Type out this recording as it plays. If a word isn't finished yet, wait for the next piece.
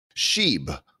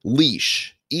Sheeb,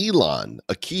 Leash, Elon,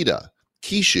 Akita,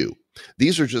 Kishu.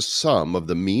 These are just some of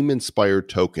the meme-inspired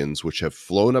tokens which have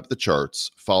flown up the charts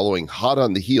following hot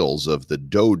on the heels of the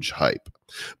Doge hype.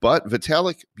 But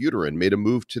Vitalik Buterin made a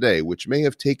move today which may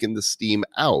have taken the steam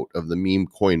out of the meme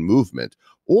coin movement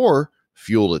or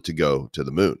fueled it to go to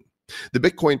the moon. The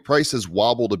Bitcoin price has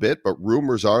wobbled a bit, but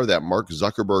rumors are that Mark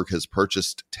Zuckerberg has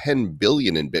purchased $10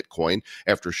 billion in Bitcoin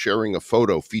after sharing a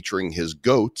photo featuring his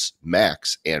goats,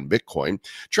 Max and Bitcoin.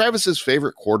 Travis's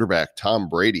favorite quarterback, Tom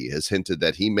Brady, has hinted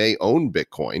that he may own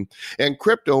Bitcoin, and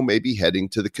crypto may be heading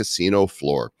to the casino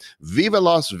floor. Viva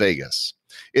Las Vegas!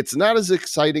 It's not as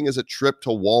exciting as a trip to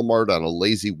Walmart on a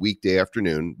lazy weekday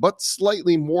afternoon, but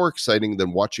slightly more exciting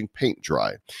than watching paint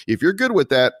dry. If you're good with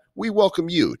that, we welcome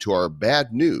you to our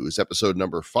Bad News, episode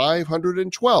number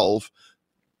 512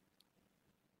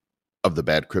 of the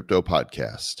Bad Crypto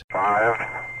Podcast. 5,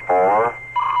 4,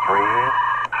 3,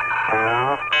 2,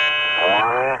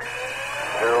 1,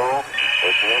 0,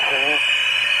 ignition.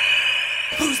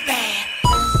 Who's bad?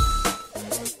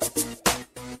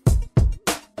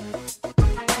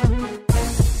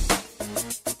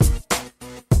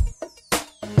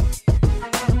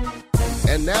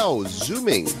 And now,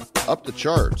 zooming up the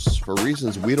charts for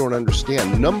reasons we don't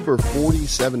understand, number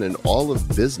 47 in all of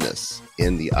business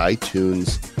in the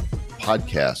iTunes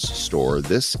podcast store.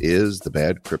 This is the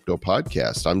Bad Crypto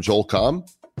Podcast. I'm Joel Comm.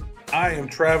 I am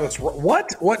Travis.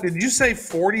 What did you say?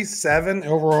 47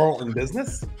 overall in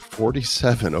business?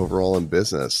 47 overall in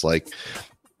business. Like,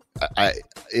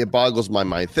 it boggles my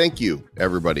mind. Thank you,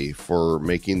 everybody, for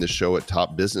making the show a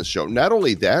top business show. Not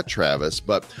only that, Travis,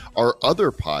 but our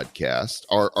other podcast,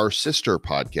 our sister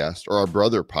podcast, or our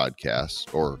brother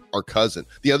podcast, or our cousin,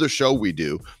 the other show we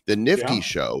do, the Nifty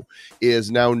Show,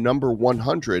 is now number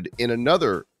 100 in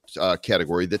another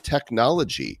category, the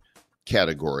technology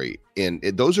category. And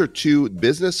those are two,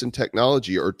 business and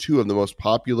technology are two of the most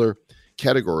popular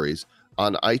categories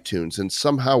on iTunes, and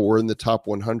somehow we're in the top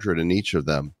 100 in each of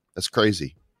them. That's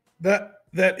crazy. That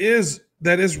is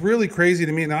really crazy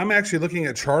to me. Now I'm actually looking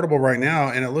at Chartable right now,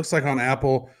 and it looks like on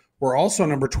Apple we're also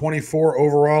number 24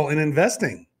 overall in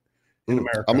investing in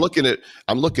America. I'm looking at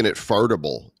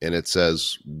Fartable, and it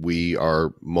says we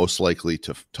are most likely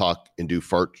to talk and do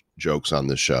fart jokes on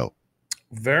this show.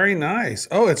 Very nice.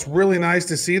 Oh, it's really nice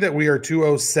to see that we are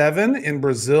 207 in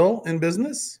Brazil in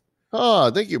business. Oh,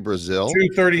 thank you, Brazil.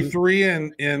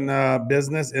 233 in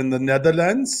business in the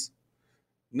Netherlands.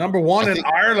 Number one in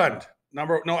Ireland.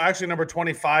 Number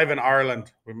 25 in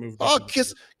Ireland. We moved. Oh,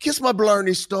 kiss my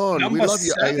Blarney Stone. Number we love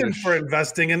you, 7 Irish. for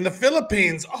investing in the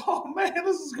Philippines. Oh man,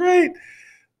 this is great.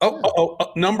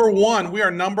 Number 1. We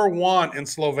are number 1 in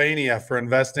Slovenia for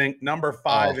investing. Number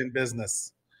 5 in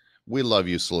business. We love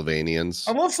you, Slovenians.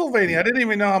 I love Slovenia. I didn't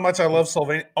even know how much I love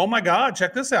Slovenia. Oh my God,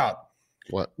 check this out.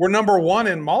 What? We're number 1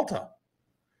 in Malta.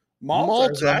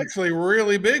 Malta is actually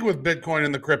really big with Bitcoin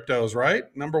and the cryptos, right?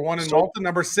 Number 1 in Malta,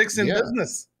 number 6 in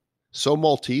business. So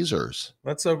Maltesers.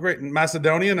 That's so great. In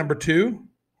Macedonia, number 2.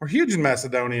 We're huge in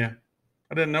Macedonia.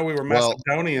 I didn't know we were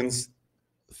Macedonians.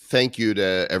 Thank you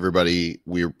to everybody.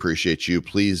 We appreciate you.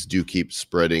 Please do keep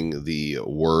spreading the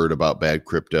word about Bad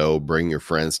Crypto. Bring your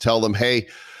friends. Tell them, hey,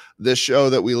 this show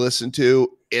that we listen to,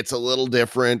 it's a little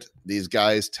different. These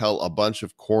guys tell a bunch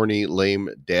of corny, lame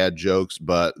dad jokes,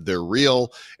 but they're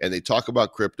real, and they talk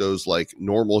about cryptos like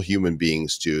normal human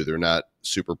beings too. They're not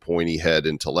super pointy head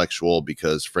intellectual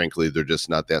because, frankly, they're just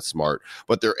not that smart.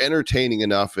 But they're entertaining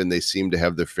enough, and they seem to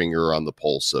have their finger on the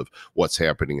pulse of what's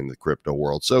happening in the crypto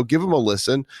world. So give them a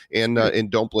listen, and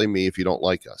don't blame me if you don't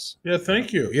like us. Yeah,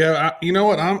 thank you. Yeah, you know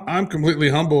what? I'm completely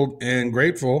humbled and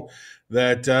grateful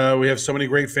that we have so many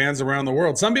great fans around the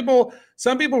world. Some people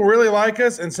really like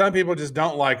us, and some people just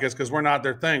don't like us because we're not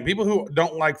their thing. People who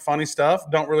don't like funny stuff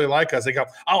don't really like us. They go,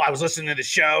 oh, I was listening to the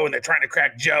show, and they're trying to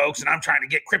crack jokes, and I'm trying to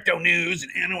get crypto news,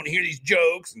 and I don't want to hear these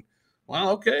jokes. And, well,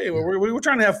 okay, we're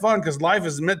trying to have fun because life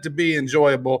is meant to be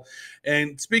enjoyable.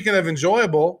 And speaking of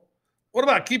enjoyable, what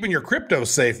about keeping your crypto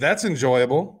safe? That's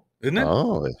enjoyable, isn't it?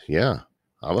 Oh, yeah.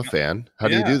 I'm a fan. How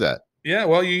do you do that? Yeah,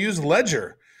 well, you use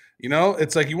Ledger. You know,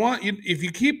 it's like if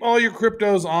you keep all your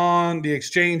cryptos on the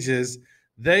exchanges,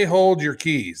 they hold your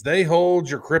keys. They hold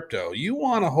your crypto. You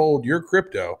want to hold your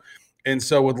crypto. And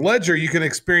so with Ledger, you can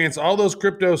experience all those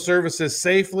crypto services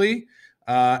safely.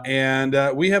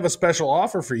 And we have a special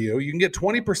offer for you. You can get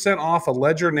 20% off a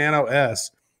Ledger Nano S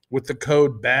with the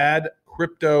code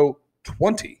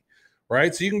BADCRYPTO20,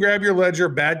 right? So you can grab your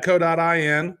Ledger,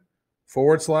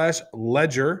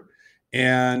 badco.in/Ledger.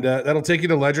 And that'll take you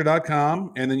to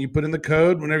ledger.com. And then you put in the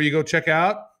code whenever you go check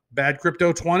out,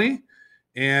 BADCRYPTO20.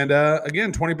 And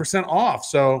again, 20% off.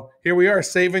 So here we are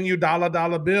saving you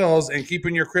dollar bills and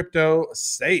keeping your crypto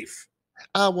safe.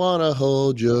 I want to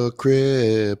hold your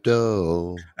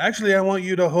crypto. Actually, I want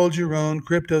you to hold your own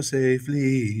crypto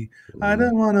safely. I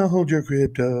don't want to hold your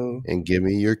crypto. And give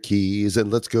me your keys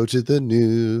and let's go to the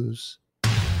news.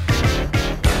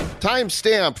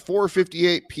 Timestamp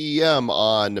 4:58 p.m.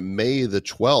 on May the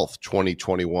 12th,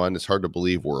 2021. It's hard to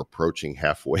believe we're approaching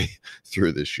halfway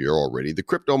through this year already. The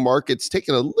crypto market's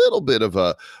taken a little bit of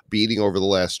a beating over the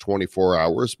last 24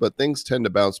 hours, but things tend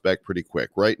to bounce back pretty quick.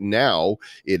 Right now,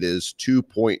 it is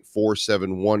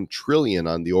 2.471 trillion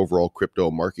on the overall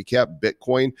crypto market cap.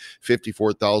 Bitcoin,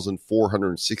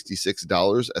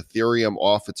 $54,466. Ethereum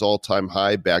off its all-time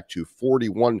high back to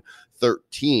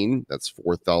 4113. That's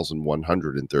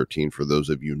 4,113 for those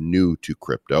of you new to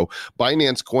crypto.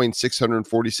 Binance Coin,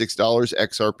 $646.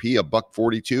 XRP,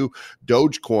 $1.42.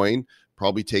 Dogecoin,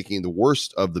 probably taking the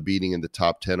worst of the beating in the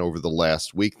top 10 over the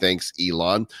last week. Thanks,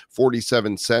 Elon.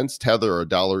 47 cents. Tether,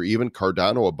 $1 even.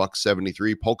 Cardano,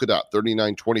 $1.73. Polkadot,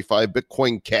 39.25.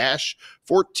 Bitcoin Cash,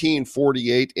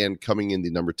 14.48. And coming in the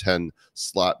number 10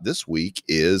 slot this week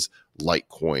is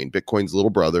Litecoin, Bitcoin's little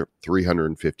brother,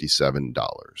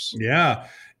 $357. Yeah.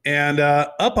 And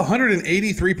up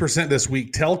 183% this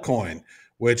week, Telcoin,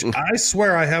 which I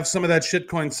swear I have some of that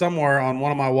shitcoin somewhere on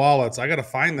one of my wallets. I got to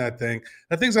find that thing.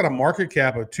 That thing's got a market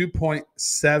cap of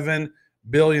 $2.7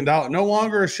 billion. No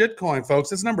longer a shitcoin,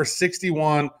 folks. It's number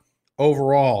 61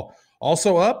 overall.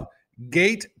 Also up,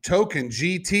 Gate Token,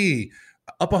 GT,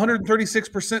 up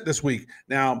 136% this week.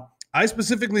 Now, I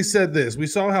specifically said this. We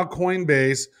saw how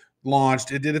Coinbase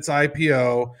launched, it did its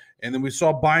IPO, and then we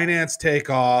saw Binance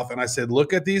take off, and I said,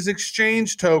 look at these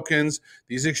exchange tokens.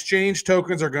 These exchange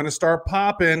tokens are going to start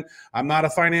popping. I'm not a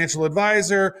financial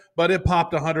advisor, but it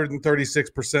popped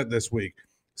 136% this week.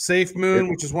 SafeMoon,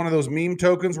 which is one of those meme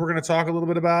tokens we're going to talk a little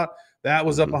bit about, that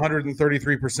was up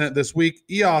 133% this week.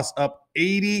 EOS up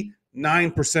 89%,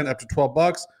 up to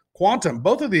 $12. Quantum,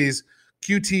 both of these,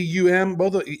 QTUM,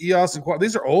 both of EOS and Quantum,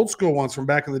 these are old school ones from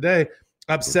back in the day,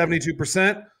 up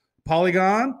 72%.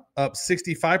 Polygon up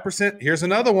 65%. Here's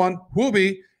another one,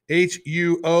 Huobi,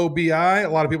 Huobi. A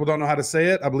lot of people don't know how to say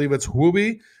it. I believe it's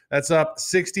Huobi. That's up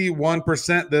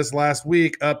 61% this last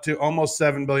week, up to almost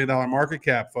 $7 billion market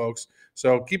cap, folks.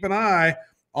 So keep an eye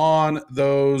on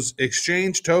those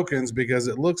exchange tokens because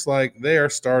it looks like they are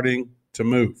starting to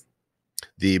move.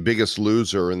 The biggest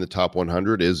loser in the top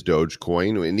 100 is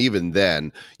Dogecoin. And even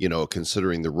then,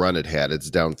 considering the run it had,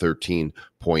 it's down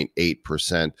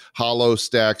 13.8%. Hollow,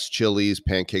 Stacks, Chiliz,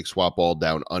 Pancake Swap all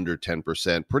down under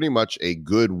 10%. Pretty much a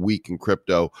good week in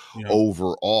crypto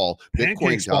overall.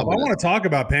 Pancake Swap. I want to talk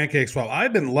about Pancake Swap.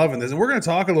 I've been loving this. And we're going to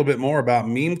talk a little bit more about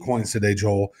meme coins today,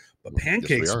 Joel. But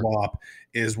Pancake Swap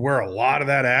is where a lot of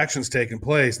that action's taking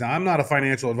place. Now, I'm not a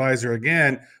financial advisor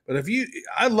again, but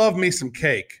I love me some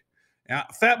cake. Now,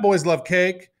 fat boys love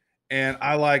cake, and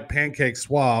I like Pancake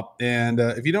Swap. And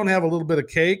if you don't have a little bit of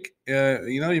cake,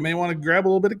 you may want to grab a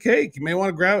little bit of cake. You may want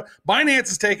to grab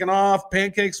Binance is taking off,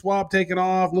 Pancake Swap taking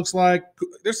off. Looks like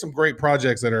there's some great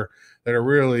projects that are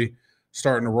really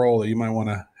starting to roll that you might want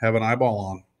to have an eyeball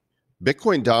on.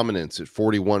 Bitcoin dominance at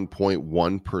 41.1%,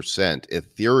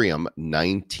 Ethereum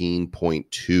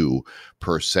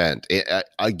 19.2%.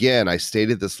 Again, I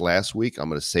stated this last week. I'm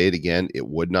going to say it again. It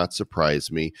would not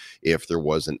surprise me if there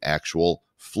was an actual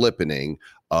flippening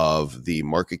of the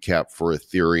market cap for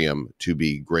Ethereum to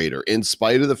be greater, in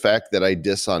spite of the fact that I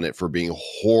diss on it for being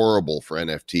horrible for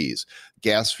NFTs.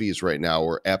 Gas fees right now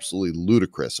are absolutely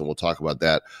ludicrous, and we'll talk about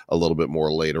that a little bit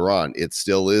more later on. It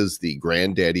still is the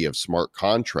granddaddy of smart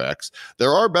contracts.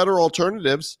 There are better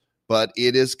alternatives, but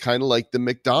it is kind of like the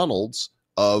McDonald's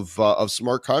of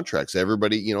smart contracts.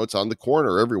 Everybody, it's on the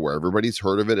corner everywhere. Everybody's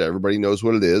heard of it. Everybody knows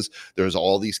what it is. There's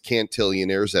all these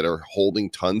cantillionaires that are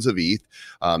holding tons of ETH,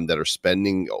 that are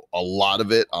spending a lot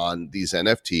of it on these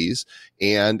NFTs.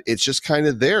 And it's just kind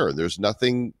of there. There's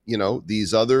nothing,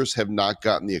 these others have not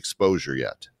gotten the exposure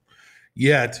yet.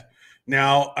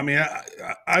 Now, I mean,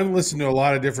 I've listened to a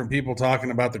lot of different people talking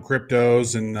about the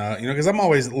cryptos and, because I'm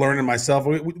always learning myself.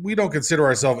 We don't consider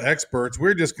ourselves experts.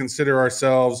 We just consider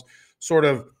ourselves sort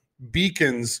of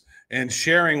beacons and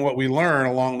sharing what we learn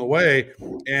along the way.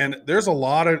 And there's a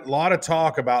lot of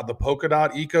talk about the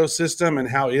Polkadot ecosystem and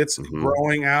how it's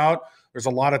growing out. There's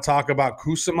a lot of talk about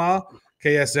Kusama,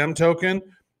 KSM token,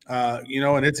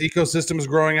 and its ecosystem is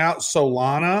growing out.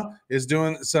 Solana is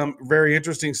doing some very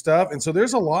interesting stuff. And so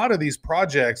there's a lot of these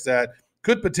projects that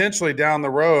could potentially down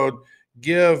the road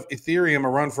give Ethereum a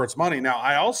run for its money. Now,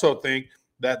 I also think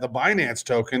that the Binance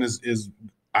token is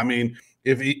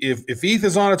If ETH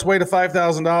is on its way to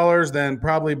 $5,000, then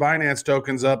probably Binance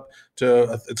tokens up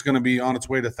to it's going to be on its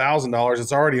way to $1,000.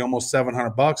 It's already almost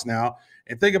 $700 now.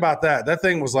 And think about that. That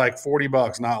thing was like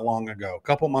 $40 not long ago. A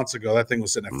couple months ago, that thing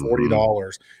was sitting at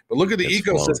 $40. But look at the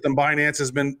ecosystem Binance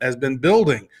has been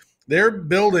building. They're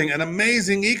building an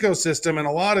amazing ecosystem, and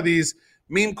a lot of these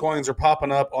meme coins are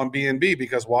popping up on BNB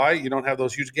because why? You don't have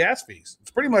those huge gas fees.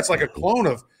 It's pretty much like a clone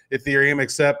of Ethereum,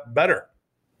 except better.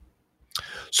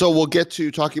 So we'll get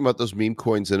to talking about those meme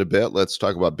coins in a bit. Let's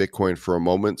talk about Bitcoin for a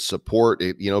moment. Support,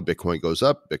 Bitcoin goes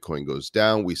up, Bitcoin goes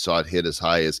down. We saw it hit as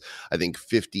high as, I think,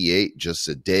 58 just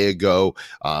a day ago.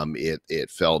 It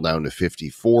fell down to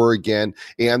 54 again.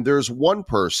 And there's one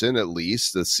person, at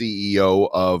least, the CEO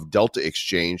of Delta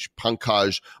Exchange,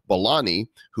 Pankaj Balani,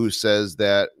 who says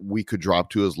that we could drop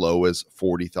to as low as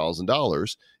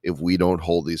 $40,000 if we don't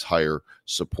hold these higher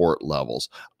support levels.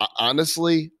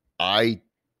 Honestly, I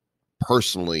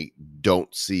personally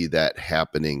don't see that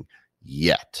happening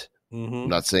yet. I'm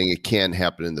not saying it can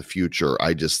happen in the future.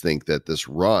 I just think that this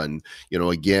run,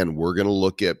 again, we're going to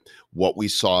look at what we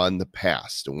saw in the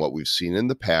past. And what we've seen in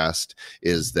the past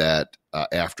is that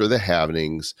after the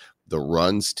halvings, the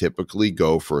runs typically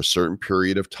go for a certain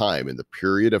period of time. And the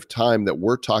period of time that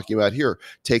we're talking about here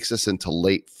takes us into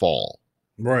late fall.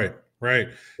 Right.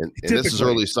 And this is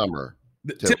early summer.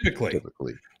 Typically.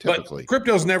 But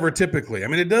crypto's never typically. I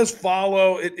mean, it does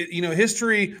follow.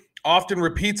 History often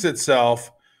repeats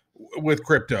itself with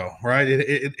crypto, right?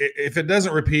 If it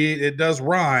doesn't repeat, it does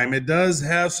rhyme. It does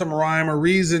have some rhyme or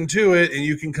reason to it, and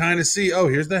you can kind of see, oh,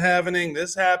 here's the happening.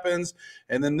 This happens,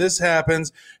 and then this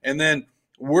happens, and then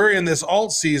we're in this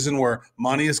alt season where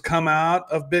money has come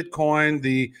out of Bitcoin.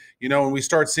 When we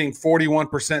start seeing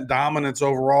 41% dominance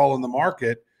overall in the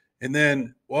market. And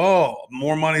then,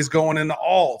 more money's going into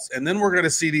alts. And then we're going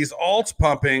to see these alts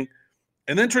pumping.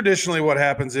 And then traditionally what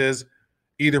happens is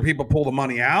either people pull the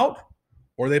money out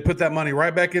or they put that money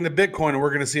right back into Bitcoin, and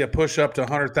we're going to see a push up to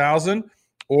 100,000,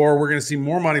 or we're going to see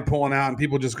more money pulling out and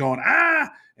people just going,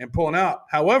 and pulling out.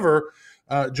 However,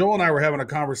 Joel and I were having a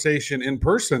conversation in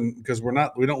person because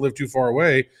we don't live too far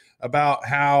away about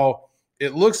how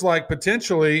it looks like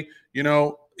potentially,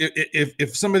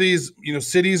 if some of these,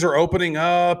 cities are opening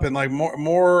up and like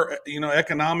more,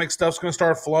 economic stuff's going to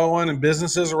start flowing and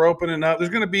businesses are opening up, there's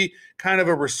going to be kind of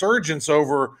a resurgence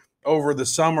over the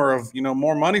summer of,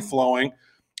 more money flowing.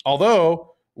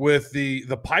 Although with the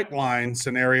pipeline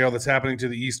scenario that's happening to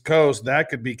the East Coast, that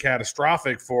could be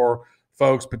catastrophic for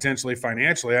folks potentially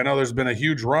financially. I know there's been a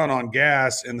huge run on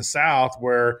gas in the South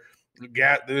where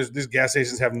these gas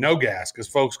stations have no gas because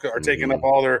folks are taking up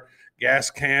all their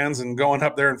gas cans and going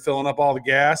up there and filling up all the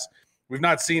gas. We've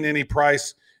not seen any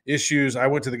price issues. I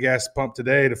went to the gas pump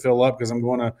today to fill up because I'm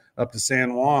going up to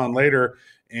San Juan later,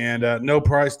 and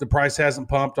the price hasn't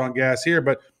pumped on gas here.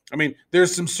 But I mean,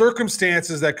 there's some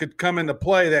circumstances that could come into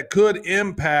play that could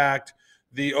impact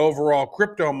the overall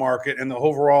crypto market and the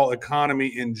overall economy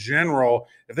in general.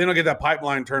 If they don't get that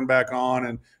pipeline turned back on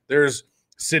and there's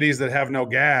cities that have no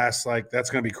gas, like that's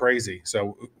going to be crazy.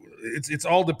 So it's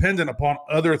all dependent upon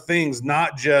other things,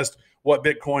 not just what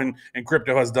Bitcoin and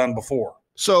crypto has done before.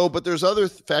 So, but there's other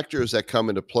factors that come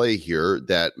into play here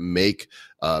that make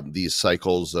these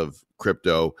cycles of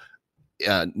crypto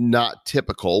not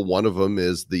typical. One of them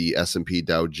is the S&P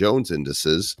Dow Jones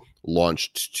indices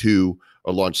launched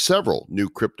several new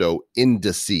crypto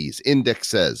indici.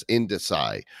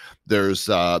 There's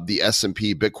the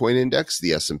S&P Bitcoin Index,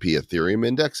 the S&P Ethereum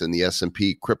Index, and the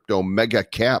S&P Crypto Mega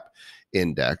Cap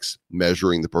Index,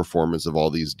 measuring the performance of all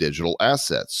these digital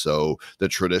assets. So the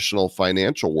traditional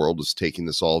financial world is taking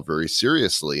this all very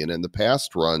seriously. And in the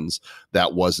past runs,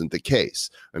 that wasn't the case.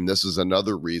 And this is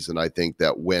another reason I think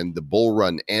that when the bull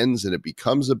run ends and it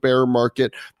becomes a bear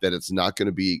market, that it's not going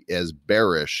to be as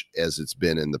bearish as it's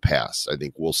been in the past. I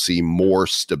think we'll see more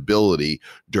stability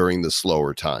during the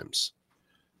slower times.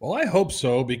 Well, I hope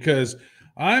so, because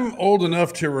I'm old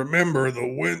enough to remember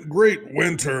the great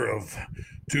winter of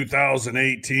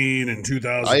 2018 and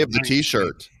 2019. I have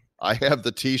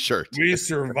the t-shirt. We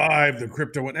survived the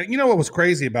crypto. You know what was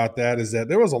crazy about that is that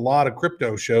there was a lot of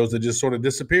crypto shows that just sort of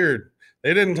disappeared.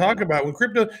 They didn't talk about when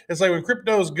crypto. It's like when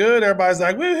crypto's good, everybody's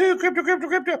like, woohoo,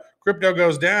 crypto. Crypto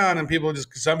goes down and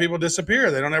some people disappear.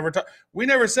 They don't ever talk. We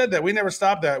never said that. We never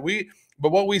stopped that.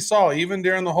 But what we saw even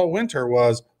during the whole winter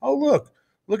was, oh,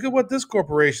 look at what this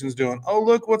corporation's doing. Oh,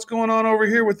 look what's going on over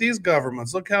here with these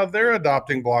governments. Look how they're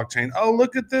adopting blockchain. Oh,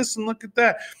 look at this and look at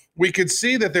that. We could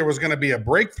see that there was going to be a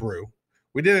breakthrough.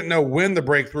 We didn't know when the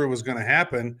breakthrough was going to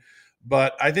happen,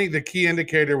 but I think the key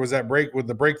indicator was that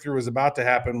the breakthrough was about to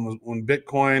happen was when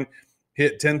Bitcoin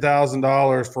hit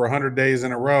 $10,000 for 100 days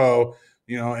in a row.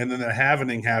 and then the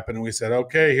halvening happened, and we said,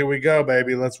 okay, here we go,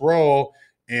 baby, let's roll.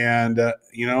 And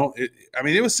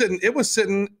it was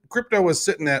sitting. Crypto was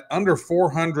sitting at under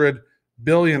 $400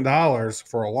 billion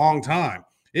for a long time.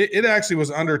 It actually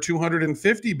was under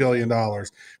 $250 billion,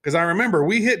 because I remember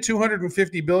we hit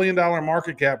 $250 billion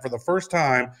market cap for the first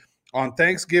time on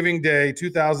Thanksgiving Day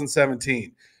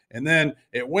 2017. And then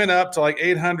it went up to like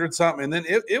 800 something. And then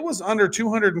it was under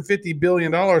 $250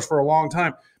 billion for a long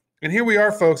time. And here we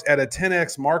are, folks, at a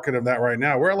 10x market of that right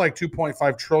now. We're at like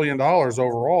 $2.5 trillion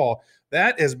overall.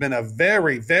 That has been a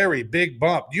very, very big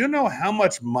bump. Do you know how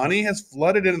much money has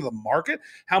flooded into the market?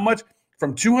 How much?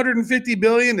 From 250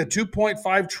 billion to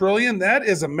 2.5 trillion, that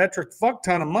is a metric fuck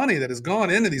ton of money that has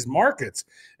gone into these markets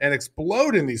and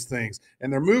exploding these things.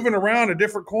 And they're moving around to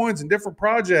different coins and different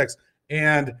projects.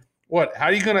 And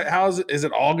is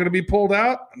it all gonna be pulled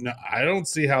out? No, I don't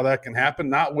see how that can happen.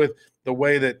 Not with the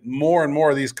way that more and more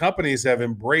of these companies have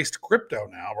embraced crypto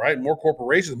now, right? More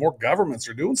corporations, more governments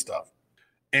are doing stuff.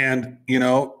 And,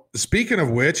 speaking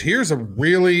of which, here's a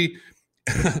really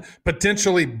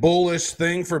potentially bullish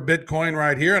thing for Bitcoin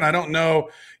right here. And I don't know,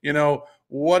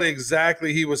 what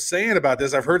exactly he was saying about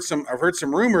this. I've heard some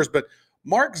rumors, but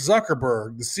Mark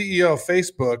Zuckerberg, the CEO of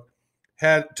Facebook,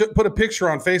 put a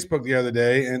picture on Facebook the other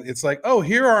day, and it's like, oh,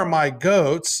 here are my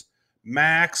goats,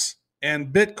 Max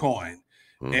and Bitcoin.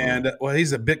 Mm-hmm. And well,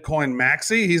 he's a Bitcoin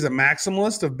maxi. He's a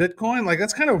maximalist of Bitcoin. Like,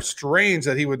 that's kind of strange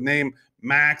that he would name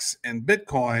Max and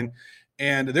Bitcoin.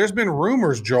 And there's been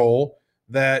rumors, Joel,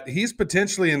 that he's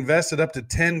potentially invested up to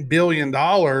 $10 billion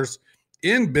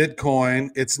in Bitcoin.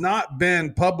 It's not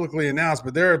been publicly announced,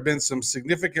 but there have been some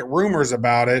significant rumors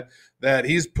about it, that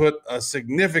he's put a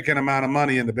significant amount of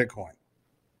money into Bitcoin.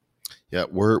 Yeah.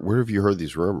 Where have you heard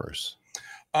these rumors?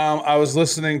 I was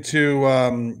listening to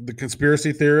the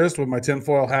Conspiracy Theorist with my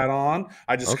tinfoil hat on.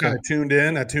 I just kind of tuned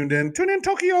in. Tuned in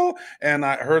Tokyo, and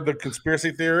I heard the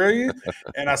conspiracy theory,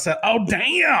 and I said, "Oh,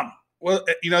 damn." Well,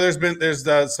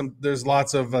 there's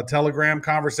lots of Telegram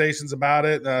conversations about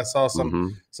it. I saw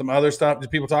some other stuff,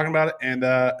 just people talking about it, and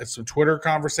some Twitter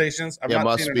conversations. I've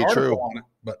not seen an article on it,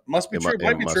 but must be true.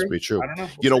 It must be true. I don't know.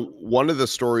 We'll see. One of the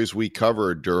stories we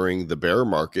covered during the bear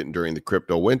market and during the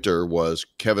crypto winter was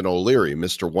Kevin O'Leary,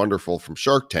 Mr. Wonderful from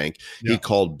Shark Tank. Yeah. He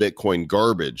called Bitcoin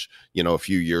garbage, a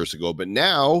few years ago, but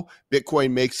now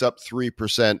Bitcoin makes up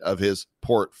 3% of his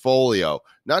portfolio.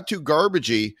 Not too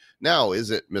garbagey now, is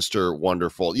it, Mr.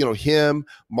 Wonderful? Him,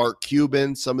 Mark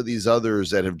Cuban, some of these others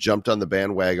that have jumped on the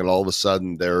bandwagon. All of a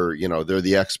sudden, they're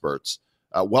the experts.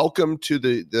 Welcome to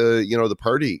the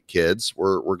party, kids.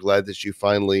 We're glad that you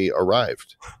finally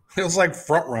arrived. Feels like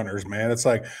front runners, man. It's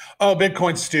like, oh,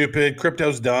 Bitcoin's stupid,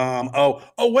 crypto's dumb. Oh,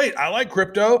 wait, I like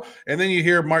crypto. And then you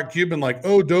hear Mark Cuban like,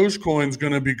 oh, Dogecoin's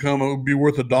going to be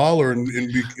worth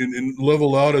 $1 and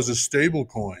level out as a stable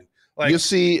coin. Like, you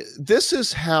see, this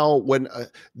is how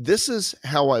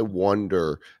I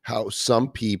wonder how some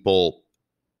people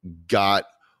got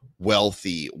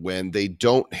wealthy when they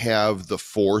don't have the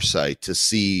foresight to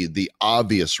see the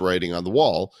obvious writing on the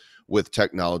wall with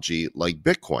technology like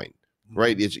Bitcoin,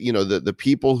 right? It's, the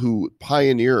people who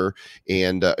pioneer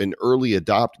and early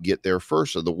adopt, get there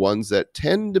first, are the ones that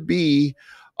tend to be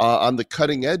on the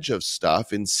cutting edge of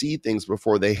stuff and see things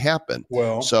before they happen.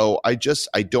 Well, so I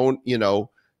don't,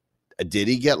 did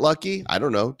he get lucky? I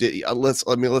don't know.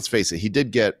 Let's face it. He did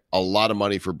get a lot of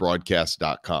money for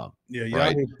broadcast.com. Yeah,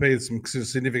 right? Yahoo paid some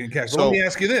significant cash. So let me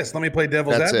ask you this. Let me play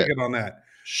devil's advocate on that.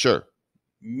 Sure.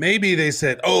 Maybe they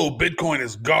said, oh, Bitcoin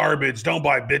is garbage. Don't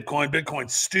buy Bitcoin.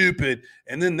 Bitcoin's stupid.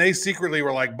 And then they secretly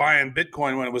were like buying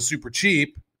Bitcoin when it was super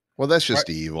cheap. Well, that's just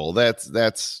evil. That's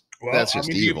just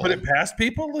evil. Do you put it past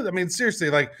people? I mean, seriously,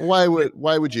 like, why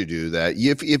would you do that?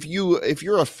 If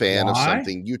you're a fan of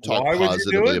something, you talk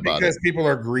positively about it. Because people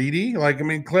are greedy. Like, I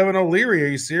mean, Kevin O'Leary, are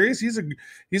you serious?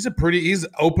 He's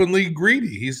openly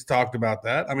greedy. He's talked about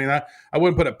that. I mean, I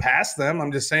wouldn't put it past them.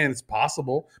 I'm just saying it's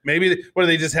possible. Maybe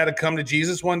they just had to come to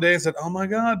Jesus one day and said, "Oh my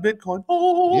God, Bitcoin."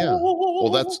 Oh, yeah.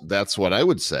 Well, that's what I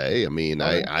would say. I mean,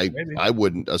 I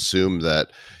wouldn't assume that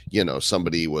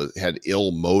somebody had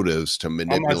ill motives to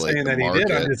manipulate. I'm not saying that he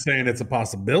did. I'm just saying it's a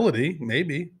possibility.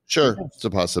 Maybe. Sure, it's a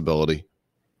possibility.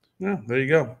 Yeah, there you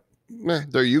go.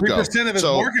 There you go. 3% of his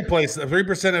marketplace,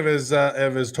 3%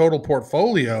 of his total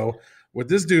portfolio. With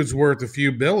this dude's worth a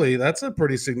few billy, that's a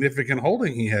pretty significant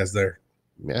holding he has there.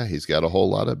 Yeah, he's got a whole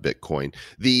lot of Bitcoin.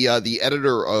 The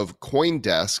editor of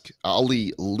CoinDesk,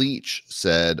 Ali Leach,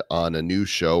 said on a news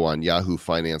show on Yahoo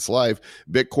Finance Live,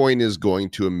 Bitcoin is going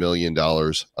to $1 million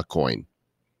a coin.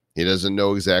 He doesn't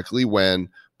know exactly when,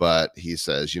 but he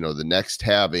says, the next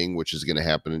halving, which is going to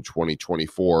happen in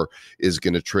 2024, is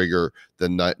going to trigger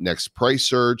the next price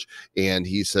surge. And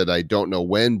he said, I don't know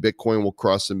when Bitcoin will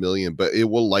cross 1 million, but it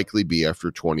will likely be after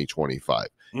 2025.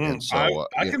 And so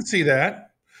I can see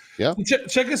that. Yeah.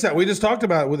 Check this out. We just talked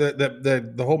about with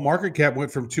the whole market cap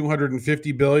went from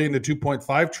 250 billion to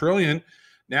 2.5 trillion.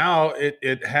 Now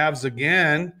it halves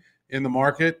again in the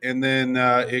market, and then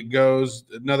it goes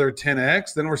another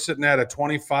 10x. Then we're sitting at a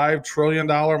 $25 trillion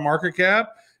market cap.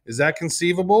 Is that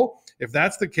conceivable? If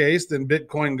that's the case, then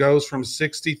Bitcoin goes from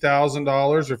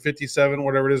 $60,000 or 57,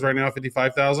 whatever it is right now,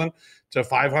 55,000 to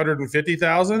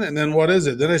 550,000. And then what is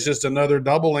it? Then it's just another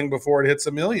doubling before it hits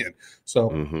 1 million.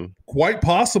 So quite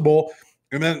possible.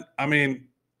 And then, I mean,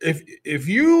 if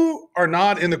you are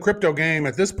not in the crypto game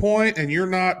at this point and you're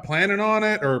not planning on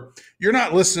it, or you're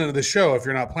not listening to the show if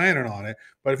you're not planning on it,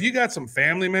 but if you got some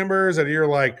family members that you're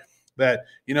like, that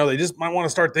they just might want to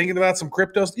start thinking about some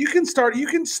cryptos, you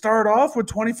can start off with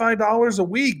 $25 a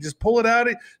week. Just pull it out,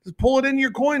 just pull it in your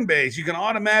Coinbase. You can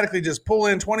automatically just pull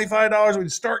in $25 a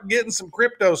week, start getting some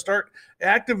crypto, start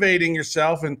activating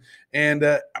yourself,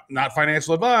 and not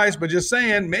financial advice, but just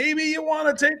saying maybe you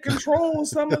want to take control of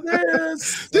some of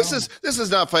this. This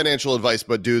is not financial advice,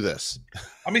 but do this.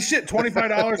 I mean, shit,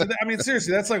 $25 a day. I mean,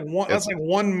 seriously, that's like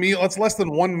one meal. That's less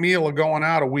than one meal of going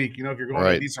out a week. If you're going to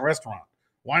a decent restaurant.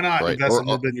 Why not invest a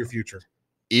little bit in your future?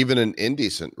 Even an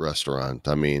indecent restaurant.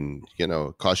 I mean,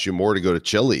 it costs you more to go to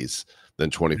Chili's than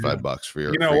 $25 for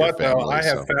your. What family, though? I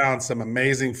have found some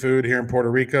amazing food here in Puerto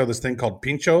Rico. This thing called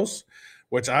pinchos,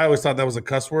 which I always thought that was a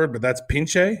cuss word, but that's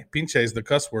pinche. Pinche is the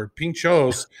cuss word.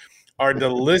 Pinchos are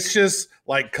delicious,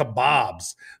 like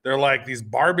kebabs. They're like these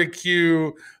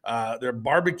barbecue. They're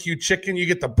barbecue chicken. You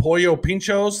get the pollo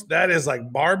pinchos. That is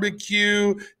like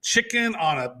barbecue chicken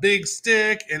on a big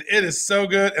stick, and it is so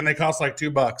good. And they cost like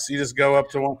 $2. You just go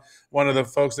up to one of the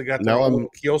folks that got their little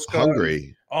kiosk.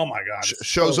 Hungry. Oh my god!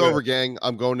 Show's so over, gang.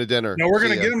 I'm going to dinner. No, we're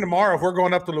gonna get them tomorrow. If we're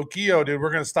going up to Luquillo, dude,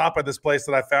 we're gonna stop at this place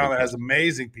that I found that has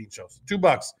amazing pinchos. $2.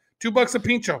 $2 a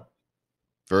pincho.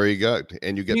 Very good.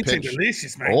 And you get pinched.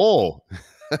 Delicious, man. Oh.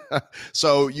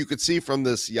 So you could see from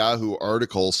this Yahoo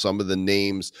article some of the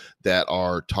names that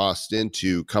are tossed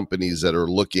into companies that are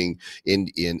looking in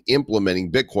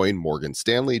implementing Bitcoin: Morgan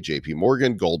Stanley, JP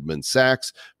Morgan, Goldman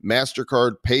Sachs,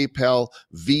 MasterCard, PayPal,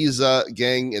 Visa.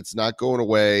 Gang, it's not going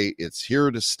away. It's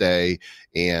here to stay.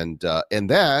 And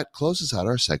that closes out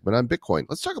our segment on Bitcoin.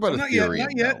 Let's talk about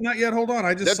Ethereum. Not yet. Hold on.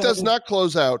 That does not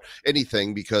close out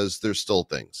anything because there's still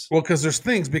things. Well, because there's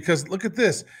things. Because look at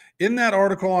this. In that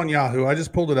article on Yahoo, I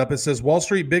just pulled it up. It says Wall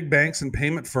Street big banks and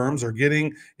payment firms are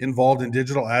getting involved in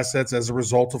digital assets as a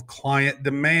result of client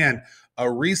demand.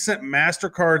 A recent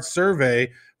MasterCard survey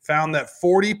found that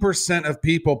 40% of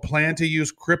people plan to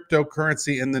use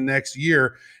cryptocurrency in the next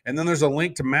year. And then there's a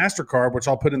link to MasterCard, which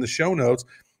I'll put in the show notes.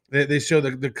 They show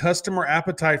that the customer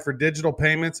appetite for digital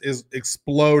payments is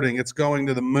exploding. It's going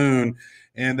to the moon.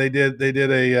 And they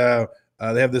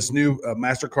have this new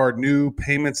MasterCard new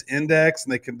payments index,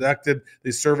 and they conducted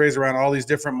these surveys around all these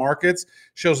different markets.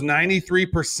 Shows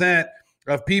 93%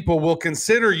 of people will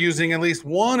consider using at least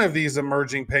one of these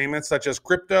emerging payments, such as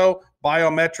crypto,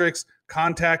 biometrics,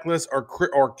 contactless, or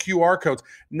QR codes.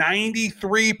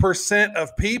 93%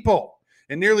 of people,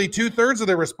 and nearly 2/3 of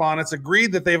the respondents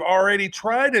agreed that they've already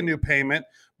tried a new payment,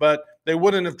 but they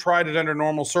wouldn't have tried it under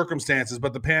normal circumstances.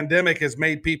 But the pandemic has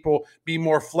made people be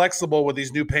more flexible with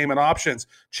these new payment options.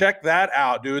 Check that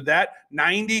out, dude. That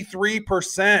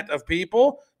 93% of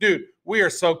people, dude, we are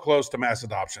so close to mass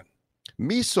adoption.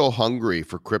 Me so hungry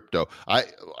for crypto.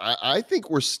 I think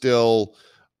we're still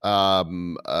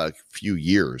a few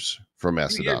years from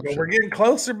mass adoption. But we're getting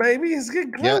closer, baby. It's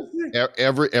getting closer. Yeah,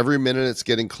 every minute it's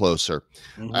getting closer.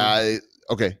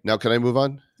 Okay, now can I move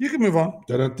on? You can move on.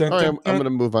 All right, I'm going to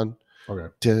move on. Okay.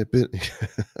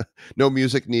 No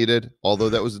music needed, although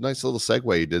that was a nice little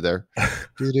segue you did there.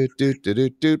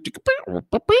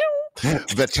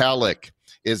 Vitalik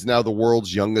is now the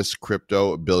world's youngest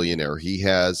crypto billionaire. He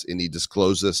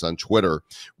disclosed this on Twitter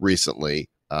recently.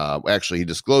 Actually, he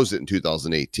disclosed it in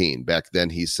 2018. Back then,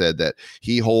 he said that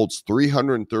he holds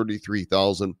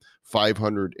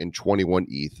 333,521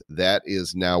 ETH. That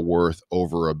is now worth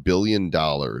over $1 billion.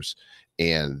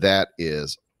 And that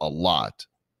is a lot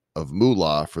of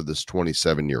moolah for this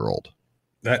 27-year-old.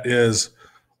 That is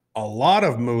a lot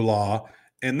of moolah.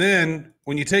 And then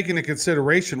when you take into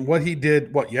consideration what he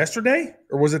did, yesterday?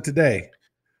 Or was it today?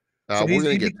 We're going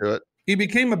to get to it. He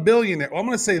became a billionaire. Well, I'm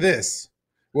going to say this.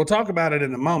 We'll talk about it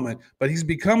in a moment. But he's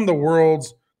become the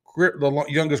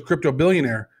youngest crypto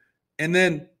billionaire. And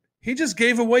then he just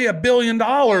gave away $1 billion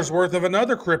worth of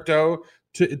another crypto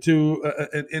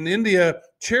an India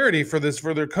charity for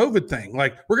their COVID thing.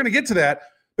 Like, we're going to get to that,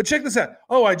 but check this out.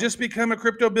 Oh, I just become a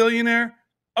crypto billionaire.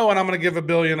 Oh, and I'm going to give $1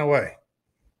 billion away.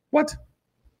 What?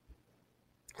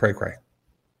 Cray.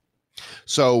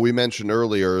 So we mentioned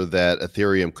earlier that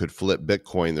Ethereum could flip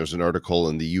Bitcoin. There's an article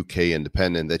in the UK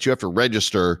Independent that you have to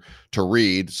register to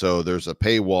read. So there's a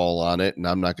paywall on it, and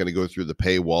I'm not going to go through the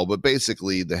paywall, but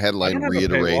basically the headline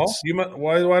reiterates.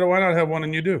 Why not have one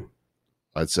and you do?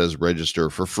 It says register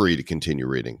for free to continue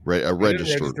reading. A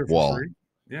registered wall.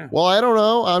 Yeah. Well, I don't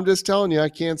know. I'm just telling you, I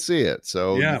can't see it.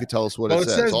 So you can tell us what it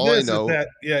says. All I know.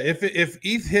 If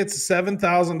ETH hits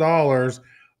 $7,000,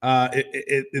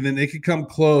 and then it could come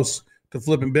close to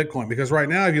flipping Bitcoin, because right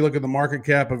now, if you look at the market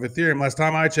cap of Ethereum, last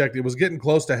time I checked, it was getting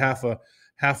close to half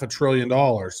a trillion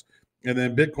dollars, and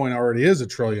then Bitcoin already is $1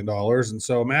 trillion. And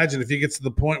so imagine if he gets to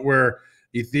the point where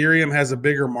Ethereum has a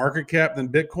bigger market cap than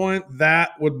Bitcoin,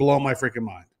 that would blow my freaking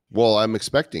mind. Well, I'm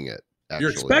expecting it. Actually.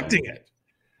 You're expecting it.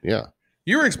 Yeah.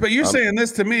 You're saying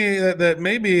this to me that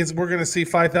maybe we're going to see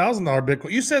 $5,000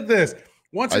 Bitcoin. You said this.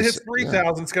 Once it hits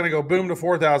 3,000, it's going to go boom to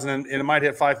 4,000, and it might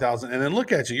hit 5,000. And then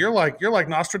look at you. You're like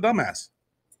Nostradamus.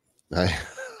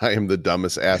 I am the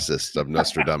dumbest assist of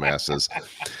Nostradamuses.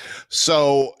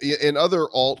 So in other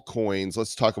altcoins,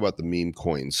 let's talk about the meme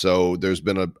coins. So there's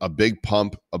been a big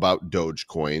pump about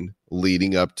Dogecoin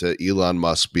leading up to Elon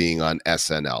Musk being on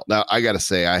SNL. Now, I got to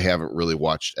say, I haven't really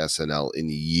watched SNL in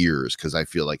years because I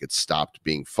feel like it stopped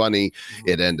being funny. Mm-hmm.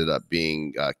 It ended up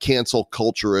being cancel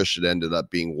culture-ish. It ended up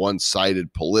being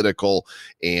one-sided political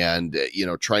and,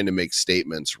 trying to make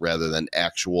statements rather than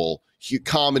actual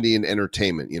comedy and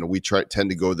entertainment. We tend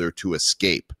to go there to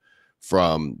escape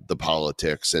from the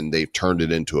politics, and they've turned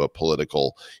it into a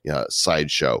political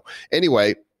sideshow.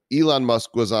 Anyway, Elon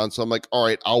Musk was on, so I'm like, all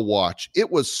right, I'll watch. It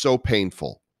was so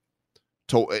painful.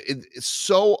 It's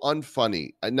so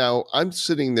unfunny. Now I'm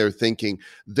sitting there thinking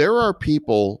there are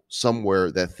people somewhere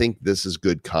that think this is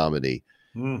good comedy.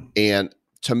 And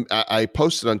I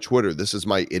posted on Twitter, this is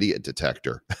my idiot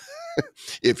detector.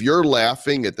 If you're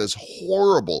laughing at this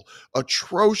horrible,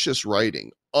 atrocious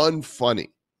writing, unfunny,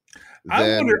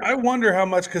 I wonder how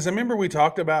much, because I remember we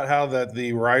talked about how that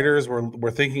the writers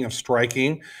were thinking of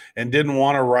striking and didn't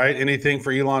want to write anything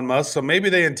for Elon Musk. So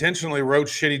maybe they intentionally wrote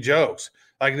shitty jokes.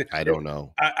 Like, I don't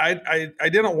know. I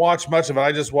didn't watch much of it.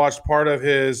 I just watched part of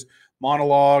his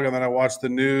monologue, and then I watched the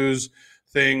news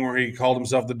thing where he called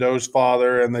himself the Doge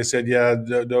father, and they said, yeah,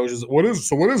 Doge is what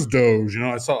is Doge?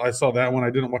 I saw that one. I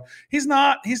didn't watch. He's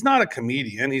not a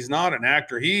comedian. He's not an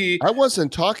actor. I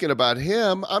wasn't talking about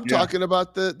him. I'm talking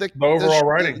about the overall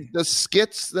writing, the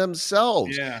skits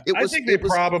themselves. Yeah, I think they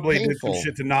probably did some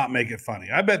shit to not make it funny.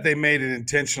 I bet they made it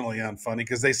intentionally unfunny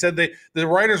because they said the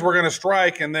writers were going to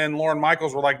strike, and then Lorne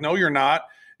Michaels were like, no, you're not.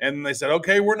 And they said,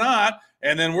 okay, we're not.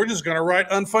 And then we're just going to write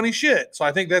unfunny shit. So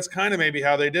I think that's kind of maybe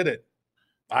how they did it.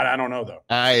 I don't know, though.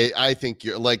 I think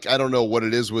you're like, I don't know what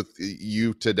it is with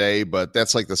you today, but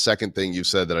that's like the second thing you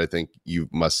said that I think you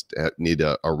must need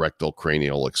a rectal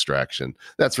cranial extraction.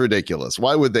 That's ridiculous.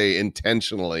 Why would they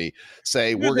intentionally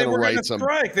say we're going to write some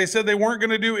strike? They said they weren't going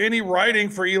to do any writing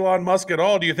for Elon Musk at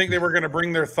all. Do you think they were going to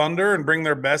bring their thunder and bring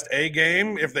their best A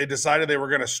game if they decided they were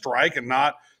going to strike and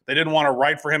they didn't want to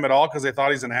write for him at all because they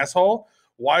thought he's an asshole?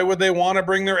 Why would they want to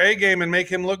bring their A game and make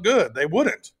him look good? They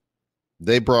wouldn't.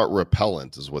 They brought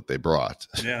repellent is what they brought.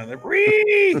 Yeah,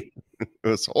 it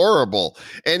was horrible.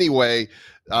 Anyway,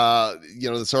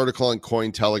 this article on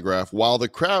Cointelegraph, while the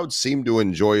crowd seemed to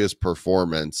enjoy his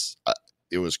performance,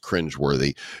 it was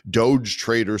cringeworthy. Doge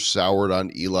traders soured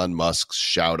on Elon Musk's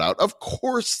shout out. Of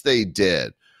course they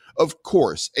did. Of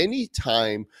course.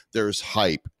 Anytime there's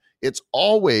hype, it's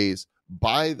always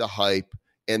buy the hype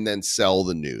and then sell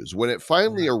the news. When it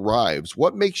finally arrives,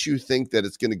 what makes you think that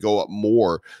it's going to go up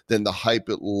more than the hype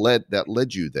that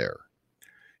led you there?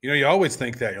 You always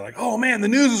think that. You're like, oh, man, the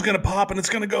news is going to pop and it's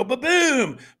going to go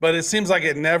ba-boom. But it seems like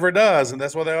it never does. And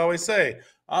that's what they always say.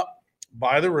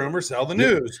 Buy the rumor, sell the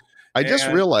news. I just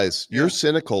realized you're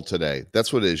cynical today.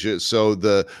 That's what it is. So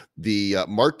the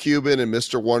Mark Cuban and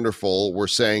Mr. Wonderful were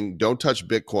saying don't touch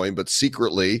Bitcoin, but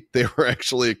secretly they were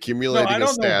actually accumulating a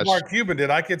stash. I don't know if Mark Cuban did.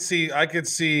 I could see.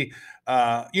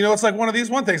 It's like one of these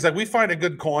things. Like we find a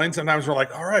good coin. Sometimes we're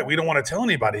like, all right, we don't want to tell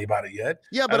anybody about it yet.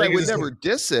 Yeah, but I would never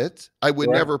diss it. I would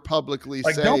never publicly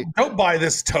say, don't buy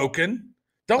this token.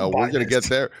 We're going to get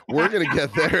there. We're going to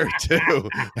get there too.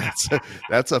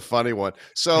 That's a funny one.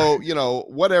 So,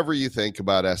 whatever you think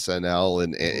about SNL,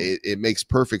 and it makes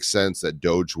perfect sense that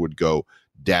Doge would go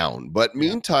down. But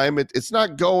meantime, it's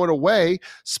not going away.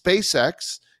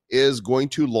 SpaceX is going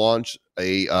to launch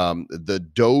the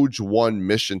Doge 1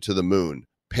 mission to the moon,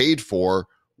 paid for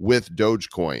with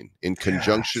Dogecoin in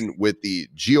conjunction with the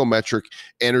Geometric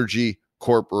Energy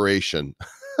Corporation.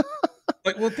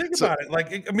 Like, well, think about it.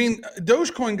 Like, I mean,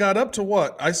 Dogecoin got up to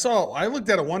what? I looked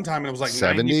at it one time and it was like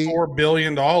 70? $94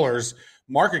 billion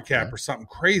market cap Yeah. or something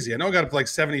crazy. I know it got up to like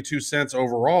 72 cents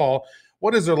overall.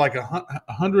 What is there, like a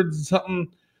hundred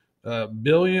something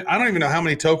billion? I don't even know how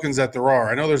many tokens that there are.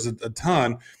 I know there's a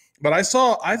ton, but I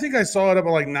think I saw it up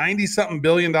at like 90 something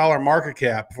 $billion market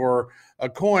cap for a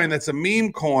coin that's a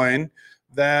meme coin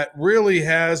that really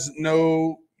has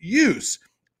no use.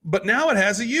 But now it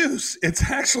has a use. It's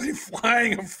actually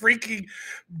flying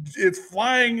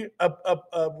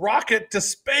a rocket to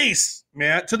space,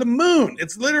 man, to the moon.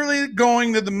 It's literally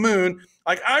going to the moon.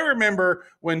 Like, I remember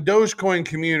when Dogecoin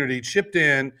community chipped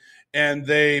in and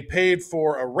they paid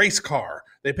for a race car.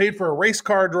 They paid for a race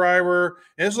car driver.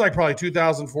 And this was like probably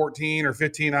 2014 or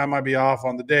 15. I might be off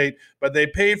on the date, but they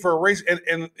paid for a race,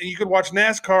 and you could watch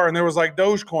NASCAR, and there was like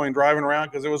Dogecoin driving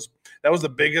around because that was the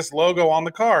biggest logo on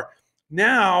the car.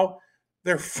 Now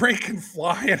they're freaking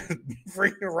flying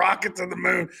freaking rocket to the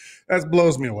moon. That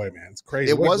blows me away, man. It's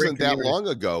crazy. It wasn't that long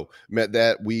ago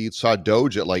that we saw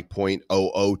Doge at like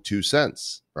 0.002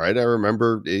 cents, right? I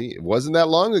remember it wasn't that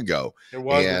long ago. It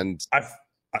wasn't. And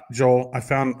Joel, I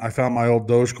found my old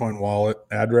Dogecoin wallet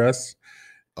address.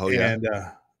 Oh yeah. And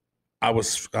I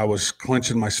was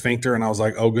clenching my sphincter, and I was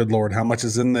like, "Oh, good Lord, how much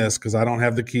is in this?" Because I don't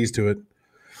have the keys to it.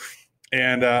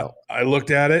 And I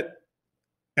looked at it.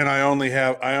 And I only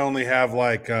have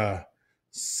like about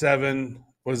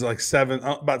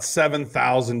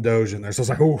 7,000 Doge in there. So it's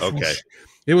like, oh, okay.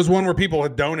 It was one where people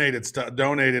had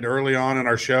donated early on in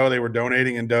our show. They were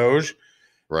donating in Doge,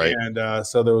 right? And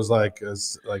so there was like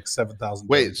 7,000.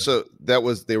 Wait, Doge. So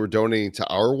they were donating to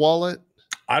our wallet?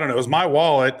 I don't know. It was my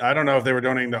wallet. I don't know if they were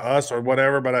donating to us or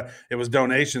whatever, but it was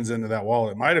donations into that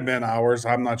wallet. It might have been ours.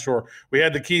 I'm not sure. We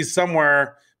had the keys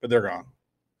somewhere, but they're gone.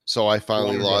 So I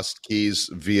finally lost keys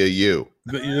via you.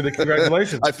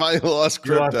 Congratulations. I finally lost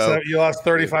crypto. You lost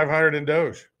 3,500 in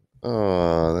Doge.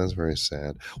 Oh, that's very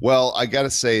sad. Well, I got to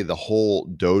say the whole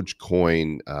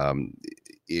Dogecoin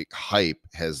hype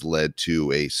has led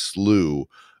to a slew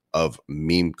of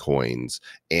meme coins.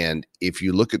 And if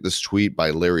you look at this tweet by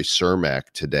Larry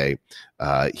Cermak today,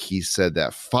 he said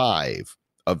that 5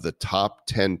 of the top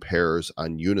 10 pairs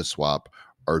on Uniswap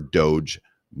are Doge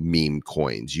meme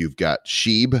coins. You've got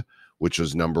Sheeb, which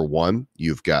was number 1.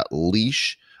 You've got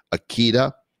Leash,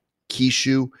 Akita,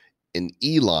 Kishu, and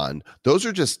Elon. Those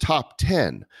are just top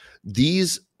 10.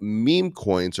 These meme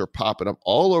coins are popping up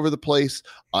all over the place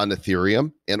on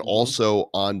Ethereum and also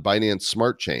on Binance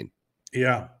Smart Chain.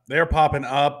 Yeah, they're popping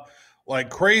up like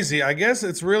crazy. I guess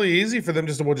it's really easy for them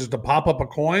just to pop up a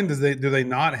coin. Do they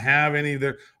not have any of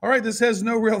their, all right, this has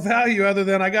no real value other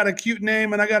than I got a cute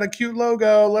name and I got a cute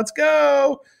logo. Let's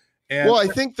go. And well, I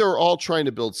think they're all trying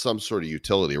to build some sort of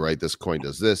utility, right? This coin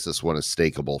does this one is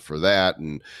stakeable for that.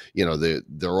 And,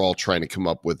 they're all trying to come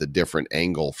up with a different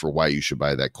angle for why you should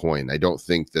buy that coin. I don't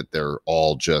think that they're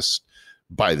all just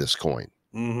buy this coin.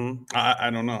 Mm-hmm. I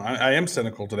don't know. I am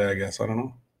cynical today, I guess. I don't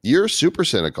know. You're super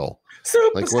cynical.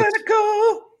 Cynical.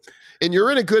 And you're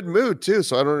in a good mood too,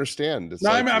 so I don't understand. No,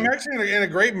 I'm actually in a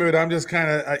great mood. I'm just kind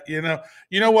of, you know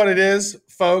what it is,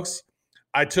 folks.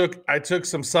 I took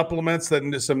some supplements,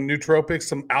 some nootropics,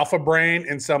 some Alpha Brain,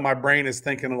 and so my brain is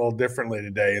thinking a little differently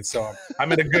today. And so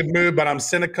I'm in a good mood, but I'm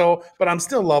cynical, but I'm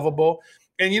still lovable.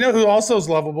 And you know who also is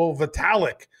lovable?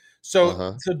 Vitalik.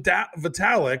 So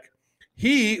Vitalik,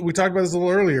 we talked about this a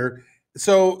little earlier.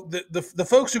 So the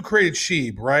folks who created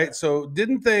Sheeb, right? So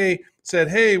didn't they said,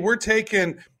 hey, we're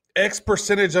taking X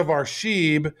percentage of our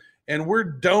Sheeb and we're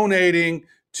donating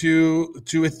to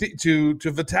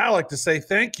Vitalik to say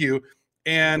thank you.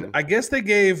 And I guess they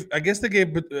gave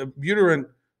Buterin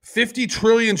 50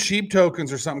 trillion Sheeb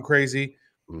tokens or something crazy.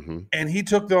 Mm-hmm. And he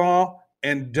took them all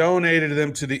and donated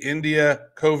them to the India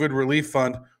COVID Relief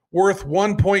Fund worth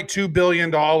 $1.2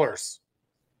 billion.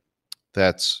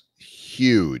 That's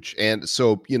huge. And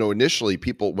so, initially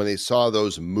people, when they saw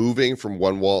those moving from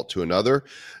one wallet to another,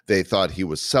 they thought he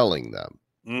was selling them.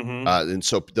 Mm-hmm. And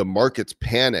so the markets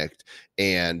panicked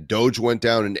and Doge went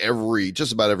down and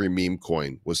just about every meme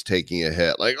coin was taking a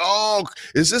hit. Like, oh,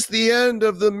 is this the end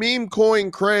of the meme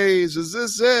coin craze? Is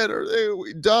this it? Are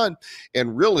they done?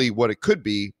 And really what it could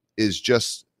be is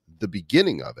just the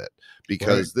beginning of it,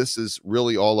 because this is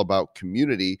really all about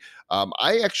community.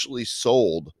 I actually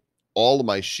sold all of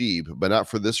my Sheeb, but not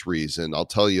for this reason. I'll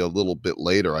tell you a little bit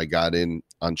later. I got in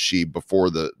on Sheeb before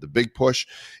the big push,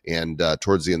 and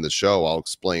towards the end of the show, I'll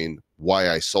explain why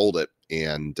I sold it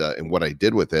and what I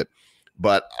did with it.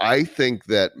 But I think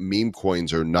that meme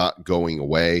coins are not going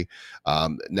away.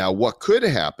 Now, what could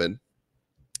happen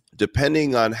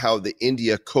depending on how the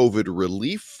India COVID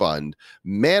relief fund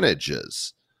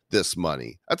manages this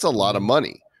money. That's a lot of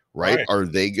money, right? Are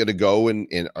they going to go and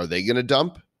are they going to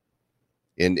dump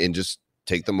and just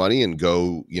take the money and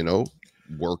go,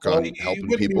 work on helping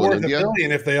people in India? $1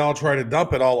 billion if they all try to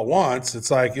dump it all at once.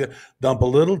 It's like dump a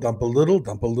little, dump a little,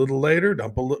 dump a little later,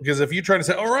 dump a little. Because if you try to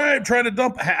say, all right, I'm trying to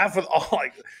dump half of all,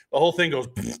 like the whole thing goes,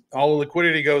 all the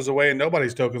liquidity goes away and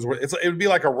nobody's tokens were. It would be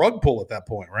like a rug pull at that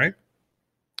point, right?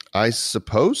 I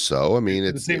suppose so. I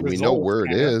mean, we know where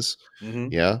it is. Mm-hmm.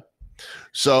 Yeah.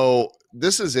 So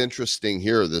this is interesting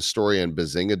here. This story on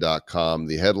Bazinga.com.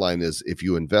 The headline is, if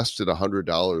you invested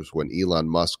 $100 when Elon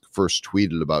Musk first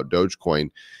tweeted about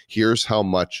Dogecoin, here's how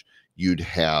much you'd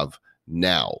have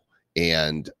now.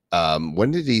 And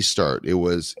when did he start? It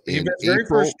was in very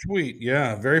April. First tweet.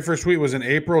 Yeah. Very first tweet was in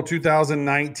April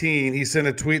 2019. He sent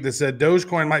a tweet that said,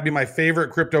 Dogecoin might be my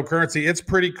favorite cryptocurrency. It's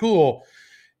pretty cool.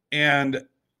 And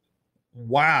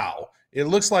wow. It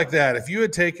looks like that. If you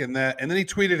had taken that, and then he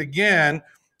tweeted again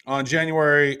on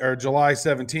January or July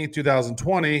 17th,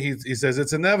 2020, he says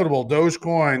it's inevitable.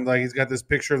 Dogecoin, like he's got this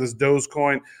picture of this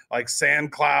Dogecoin, like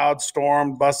sand cloud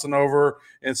storm busting over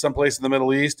in some place in the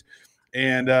Middle East.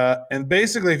 And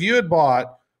basically, if you had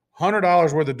bought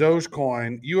 $100 worth of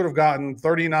Dogecoin, you would have gotten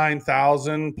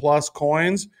 39,000 plus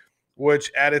coins,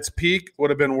 which at its peak would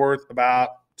have been worth about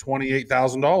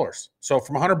 $28,000. So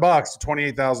from $100 to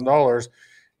 $28,000.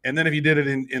 And then if you did it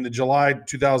in the July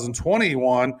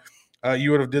 2021, you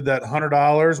would have did that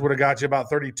 $100 would have got you about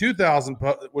 32,000,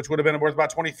 which would have been worth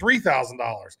about $23,000.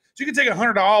 So you can take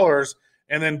 $100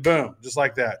 and then boom, just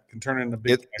like that, can turn it into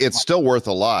big. It's still worth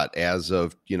a lot as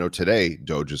of today.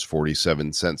 Doge is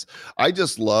 47 cents. I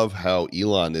just love how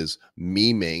Elon is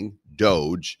memeing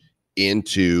Doge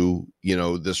into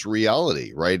this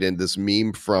reality, right? And this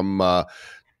meme from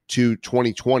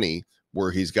 2020. Where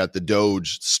he's got the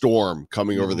Doge storm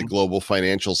coming over the global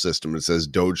financial system. It says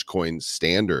Dogecoin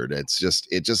standard. It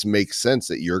just makes sense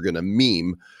that you're going to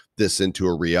meme this into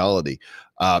a reality.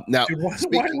 Now, dude,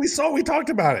 we talked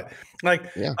about it.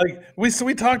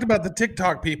 We talked about the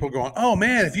TikTok people going, oh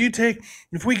man,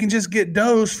 if we can just get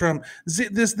Doge from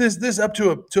this up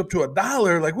to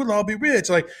 $1, like we'll all be rich.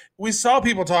 Like we saw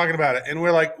people talking about it, and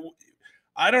we're like,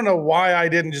 I don't know why I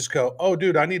didn't just go, oh,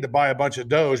 dude, I need to buy a bunch of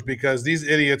Doge because these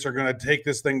idiots are going to take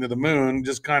this thing to the moon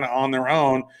just kind of on their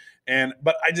own.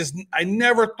 But I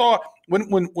never thought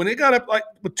when it got up like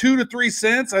 2 to 3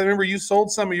 cents, I remember you sold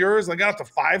some of yours. I got up to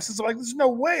 5 cents. I'm like, there's no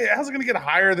way. How's it going to get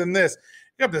higher than this? It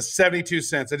got up to 72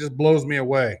 cents. It just blows me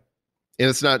away. And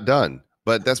it's not done.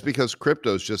 But that's because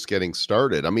crypto's just getting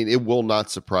started. I mean, it will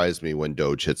not surprise me when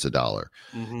Doge hits $1.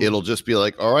 Mm-hmm. It'll just be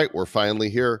like, all right, we're finally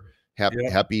here.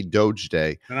 Happy Doge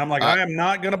Day. And I'm like, I am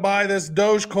not going to buy this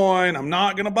Dogecoin. I'm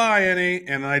not going to buy any.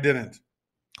 And I didn't.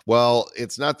 Well,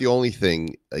 it's not the only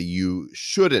thing you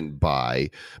shouldn't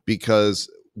buy, because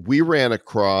we ran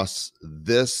across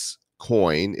this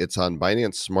coin. It's on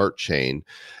Binance Smart Chain.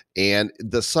 And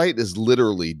the site is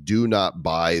literally do not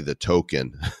buy the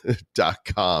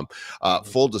token.com.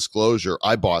 Full disclosure,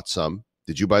 I bought some.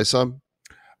 Did you buy some?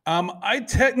 I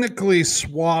technically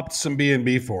swapped some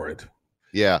BNB for it.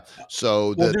 Yeah.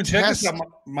 So check this out.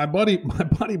 My buddy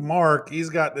Mark, he's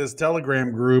got this Telegram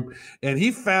group, and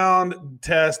he found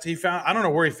I don't know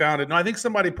where he found it. No, I think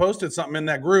somebody posted something in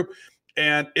that group,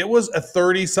 and it was a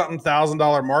 $30-something thousand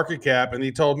market cap. And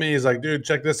he told me, he's like, dude,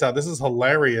 check this out. This is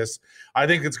hilarious. I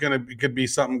think it could be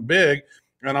something big.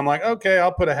 And I'm like, okay,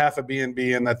 I'll put a half a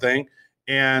BNB in that thing.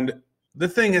 And the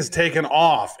thing has taken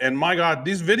off. And my God,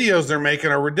 these videos they're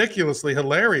making are ridiculously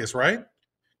hilarious, right?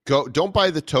 Don't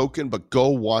buy the token, but go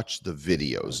watch the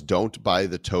videos. Don't buy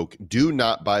the token. Do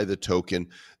not buy the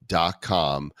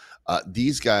token.com.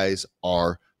 These guys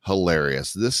are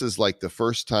hilarious. This is like the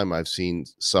first time I've seen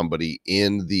somebody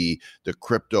in the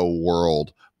crypto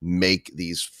world make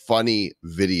these funny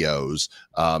videos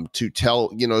to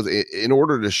tell, in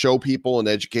order to show people and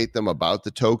educate them about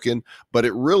the token. But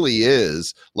it really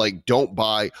is like, don't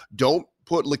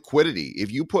put liquidity. If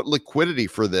you put liquidity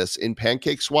for this in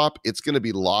PancakeSwap, it's going to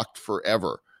be locked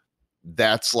forever.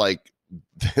 That's like,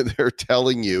 they're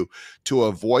telling you to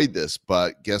avoid this.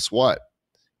 But guess what?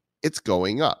 It's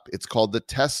going up. It's called the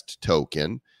test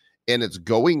token, and it's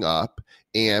going up,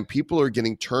 and people are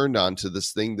getting turned on to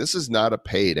this thing. This is not a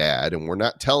paid ad, and we're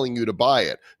not telling you to buy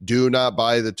it. Do not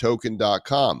buy the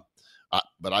token.com.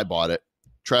 But I bought it.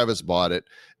 Travis bought it.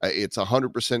 It's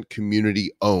 100% community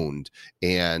owned,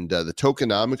 and the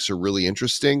tokenomics are really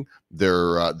interesting.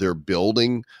 They're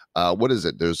building. What is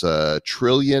it? There's a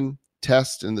trillion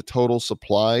test in the total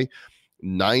supply,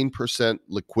 9%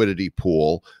 liquidity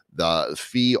pool. the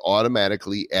fee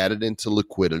automatically added into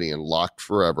liquidity and locked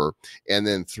forever, and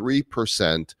then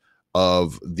 3%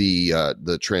 of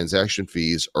the transaction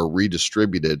fees are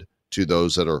redistributed to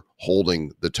those that are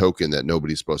holding the token that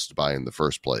nobody's supposed to buy in the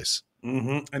first place.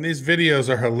 Mm-hmm. And these videos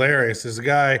are hilarious. There's a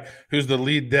guy who's the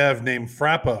lead dev named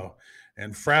Frappo,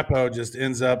 and Frappo just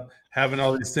ends up having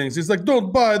all these things. He's like,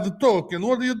 "Don't buy the token.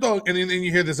 What are you doing?" And then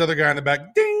you hear this other guy in the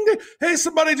back, "Ding! Hey,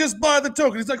 somebody just buy the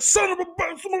token." He's like, "Son of a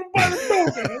bitch, someone buy the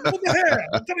token. What the hell?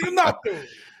 I'm telling you not to."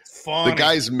 It's funny. The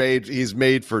guy's he's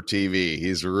made for TV.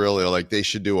 He's really like, they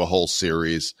should do a whole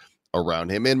series around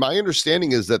him. And my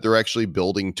understanding is that they're actually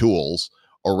building tools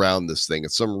around this thing.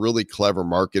 It's some really clever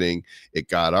marketing. It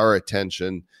got our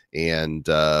attention, and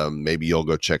maybe you'll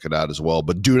go check it out as well.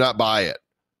 But do not buy it.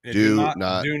 Yeah, do not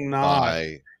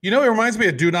buy. You know, it reminds me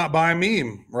of do not buy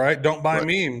meme, right? Don't buy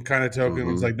meme kind of token.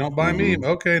 It's like, don't buy meme.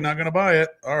 Okay, not going to buy it.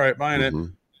 All right, buying it.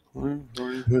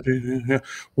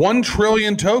 1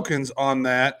 trillion tokens on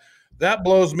that. That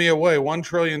blows me away. 1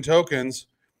 trillion tokens.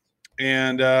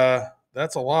 And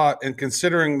that's a lot. And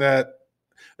considering that,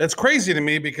 that's crazy to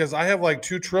me because I have like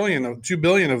 2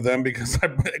 billion of them because I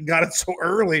got it so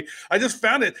early. I just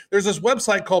found it. There's this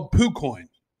website called Memecoin,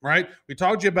 right? We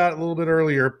talked to you about it a little bit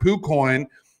earlier,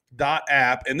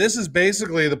 Memecoin.app. And this is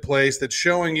basically the place that's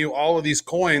showing you all of these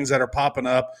coins that are popping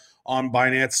up on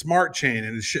Binance Smart Chain.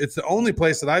 And it's the only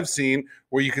place that I've seen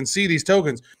where you can see these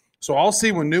tokens. So I'll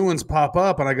see when new ones pop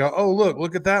up and I go, oh,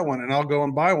 look at that one. And I'll go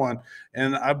and buy one.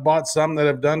 And I've bought some that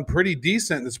have done pretty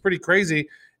decent. It's pretty crazy.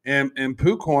 And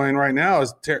Memecoin right now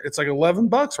it's like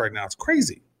 $11 right now. It's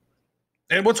crazy.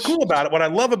 And what's cool about it, what I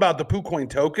love about the Memecoin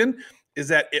token is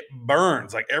that it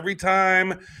burns. Like every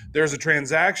time there's a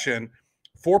transaction,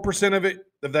 4%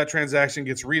 of that transaction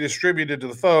gets redistributed to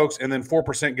the folks, and then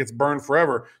 4% gets burned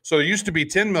forever. So there used to be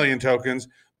 10 million tokens,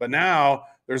 but now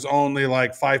there's only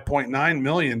like 5.9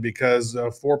 million because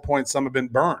 4 point some have been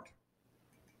burned.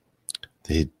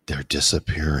 They're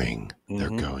disappearing. They're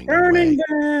going Burning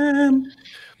away. them.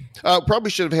 Probably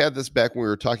should have had this back when we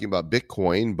were talking about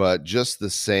Bitcoin, but just the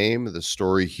same, the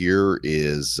story here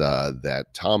is that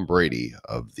Tom Brady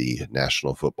of the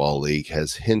National Football League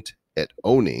has hinted at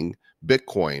owning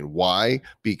Bitcoin. Why?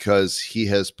 Because he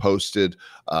has posted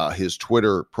his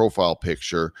Twitter profile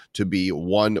picture to be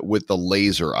one with the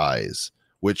laser eyes,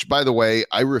 which, by the way,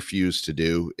 I refuse to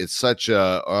do. It's such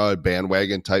a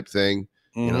bandwagon type thing.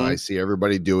 You know, I see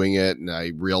everybody doing it, and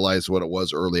I realized what it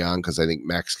was early on because I think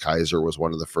Max Kaiser was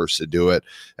one of the first to do it.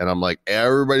 And I'm like,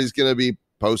 everybody's going to be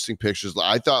posting pictures.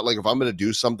 I thought, like, if I'm going to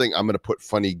do something, I'm going to put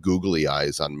funny googly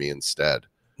eyes on me instead.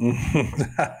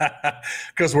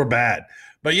 Because we're bad.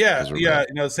 But yeah, you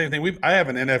know, the same thing. I have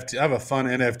an NFT. I have a fun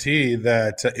NFT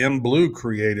that M Blue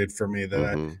created for me.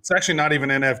 It's actually not even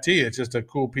NFT. It's just a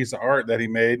cool piece of art that he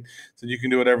made. So you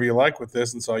can do whatever you like with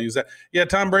this, and so I use that. Yeah,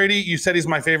 Tom Brady. You said he's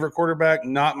my favorite quarterback.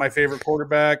 Not my favorite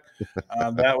quarterback.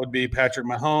 That would be Patrick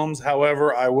Mahomes.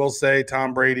 However, I will say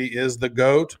Tom Brady is the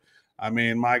GOAT. I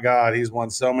mean, my God, he's won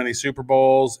so many Super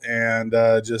Bowls and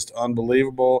just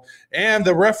unbelievable. And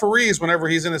the referees, whenever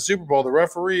he's in a Super Bowl, the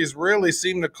referees really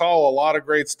seem to call a lot of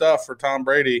great stuff for Tom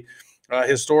Brady.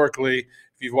 Historically,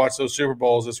 if you've watched those Super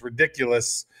Bowls, it's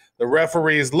ridiculous. The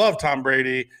referees love Tom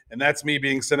Brady, and that's me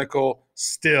being cynical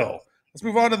still. Let's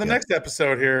move on to the next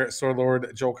episode here, Sword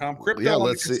Lord Joel Com. Crypto on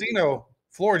the casino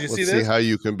floor. Did you see this? Let's see how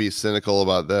you can be cynical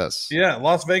about this. Yeah,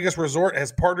 Las Vegas Resort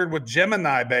has partnered with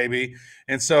Gemini, baby.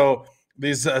 And so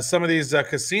these some of these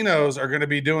casinos are going to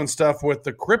be doing stuff with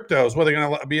the cryptos. Well, they're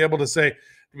going to be able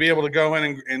to go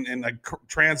in and like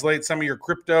translate some of your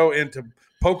crypto into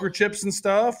poker chips and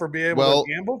stuff, or be able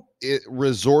to gamble.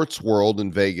 Resorts World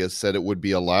in Vegas said it would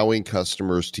be allowing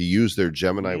customers to use their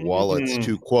Gemini wallets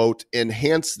to, quote,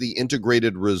 enhance the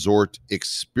integrated resort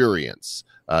experience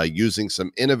using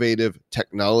some innovative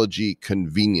technology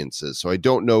conveniences. So I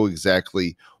don't know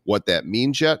exactly what that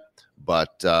means yet,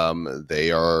 but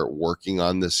they are working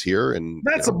on this here. And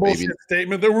that's a bullshit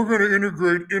statement that we're going to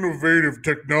integrate innovative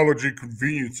technology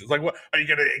conveniences. Like, what are you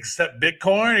going to accept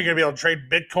Bitcoin? Are you going to be able to trade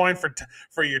Bitcoin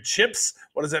for your chips?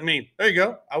 What does that mean? There you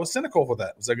go. I was cynical with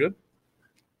that. Was that good?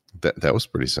 That was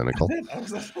pretty cynical.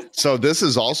 So this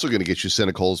is also going to get you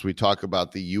cynical as we talk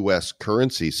about the U.S.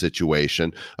 currency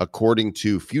situation. According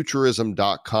to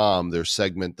Futurism.com, their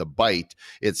segment, The Bite,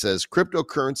 it says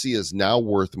cryptocurrency is now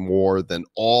worth more than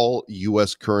all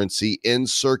U.S. currency in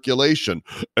circulation.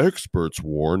 Experts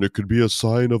warn it could be a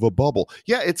sign of a bubble.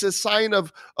 Yeah, it's a sign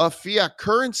of a fiat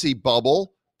currency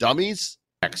bubble. Dummies,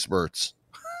 experts.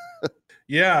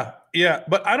 Yeah,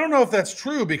 but I don't know if that's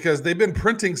true because they've been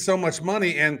printing so much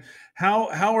money, and how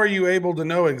are you able to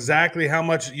know exactly how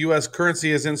much U.S.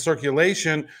 currency is in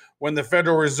circulation when the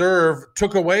Federal Reserve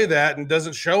took away that and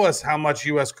doesn't show us how much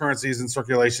U.S. currency is in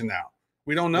circulation now?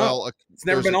 We don't know. Well, It's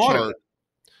never been there's a audited. chart.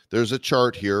 There's a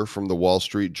chart here from the Wall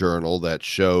Street Journal that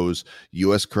shows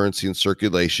U.S. currency in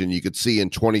circulation. You could see in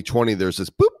 2020, there's this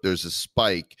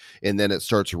spike, and then it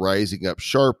starts rising up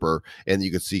sharper, and you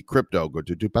could see crypto go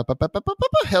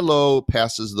hello,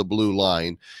 passes the blue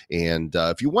line. And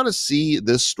if you want to see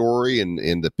this story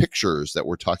and the pictures that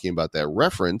we're talking about that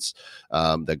reference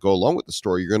that go along with the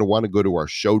story, you're going to want to go to our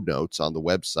show notes on the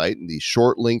website, and the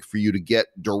short link for you to get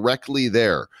directly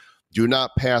there. Do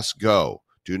not pass go.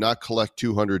 Do not collect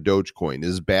 200 Dogecoin. It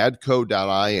is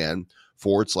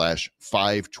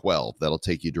badco.in/512. That'll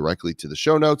take you directly to the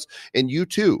show notes. And you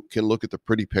too can look at the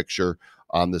pretty picture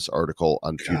on this article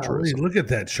on futurism. Look at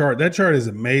that chart. That chart is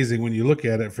amazing when you look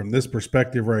at it from this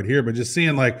perspective right here. But just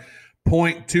seeing like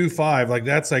 0.25, like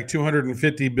that's like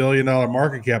 $250 billion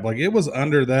market cap. Like it was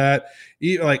under that,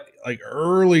 like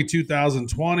early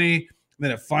 2020.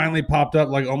 Then it finally popped up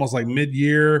like almost like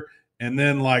mid-year. And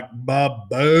then like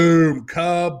boom,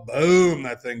 kaboom,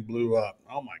 that thing blew up.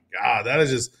 Oh my God. That is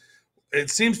just,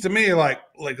 it seems to me like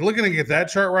looking at that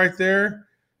chart right there,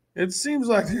 it seems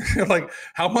like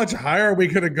how much higher are we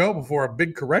going to go before a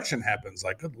big correction happens?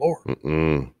 Like, good Lord.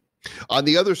 On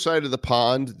the other side of the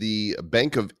pond, the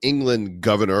Bank of England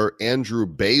governor, Andrew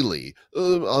Bailey.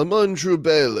 I'm Andrew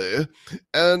Bailey,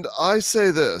 and I say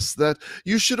this, that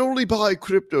you should only buy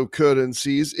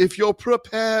cryptocurrencies if you're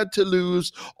prepared to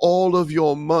lose all of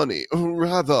your money.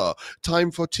 Rather, time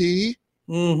for tea?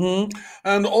 Mm-hmm.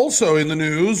 And also in the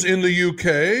news, in the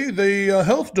UK, the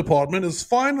health department has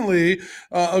finally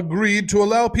agreed to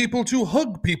allow people to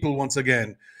hug people once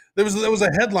again. There was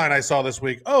a headline I saw this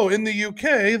week. Oh, in the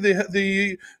UK,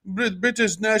 the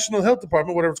British National Health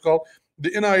Department, whatever it's called, the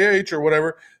NIH or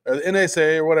whatever, the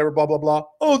NSA or whatever, blah, blah, blah.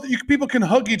 Oh, people can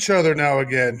hug each other now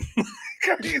again.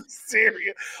 Are you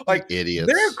serious? Like, idiots.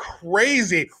 They're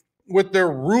crazy with their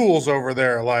rules over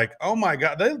there. Like, oh my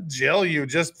God, they'll jail you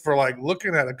just for like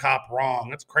looking at a cop wrong.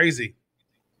 That's crazy.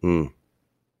 Do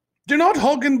not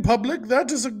hug in public.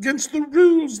 That is against the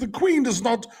rules. The Queen does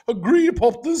not agree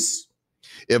upon this.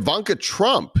 Ivanka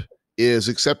Trump is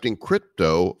accepting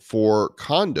crypto for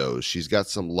condos. She's got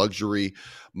some luxury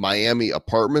Miami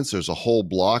apartments. There's a whole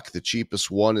block. The cheapest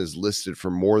one is listed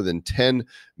for more than 10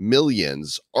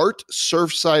 millions. Art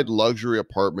Surfside luxury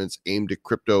apartments aimed at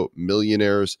crypto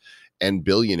millionaires and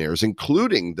billionaires,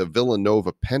 including the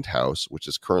Villanova penthouse, which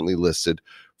is currently listed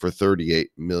for $38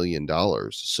 million.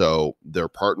 So they're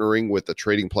partnering with a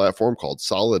trading platform called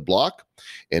Solid Block,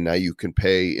 and now you can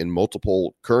pay in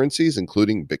multiple currencies,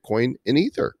 including Bitcoin and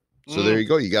Ether. So there you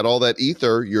go. You got all that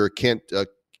Ether. You're a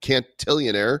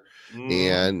cantillionaire.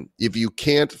 And if you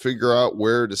can't figure out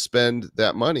where to spend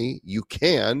that money, you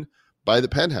can buy the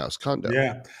penthouse condo.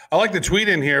 Yeah. I like the tweet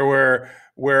in here where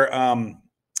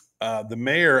the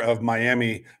mayor of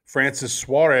Miami, Francis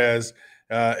Suarez,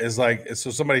 is like,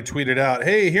 so somebody tweeted out,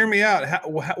 hey, hear me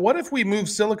out. What if we move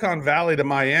Silicon Valley to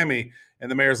Miami? And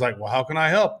the mayor's like, well, how can I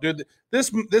help? Dude,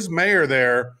 this mayor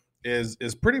there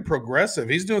is pretty progressive.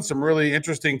 He's doing some really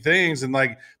interesting things. And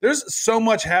like, there's so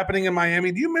much happening in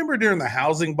Miami. Do you remember during the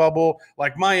housing bubble,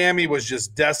 like Miami was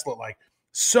just desolate, like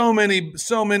so many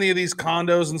of these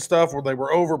condos and stuff where they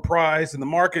were overpriced and the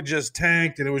market just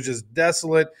tanked and it was just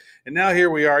desolate. And now here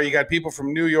we are. You got people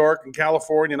from New York and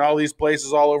California and all these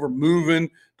places all over moving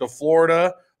to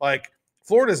Florida. Like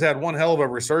Florida's had one hell of a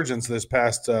resurgence this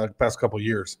past couple of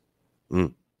years.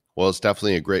 Well, it's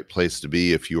definitely a great place to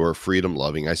be if you are freedom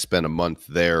loving. I spent a month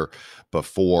there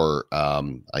before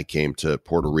I came to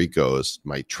Puerto Rico as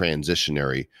my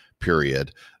transitionary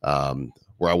period,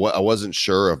 where I wasn't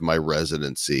sure of my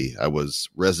residency. I was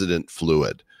resident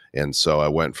fluid. And so I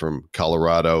went from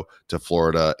Colorado to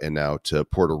Florida and now to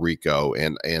Puerto Rico.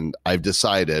 And I've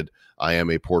decided I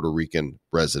am a Puerto Rican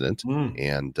resident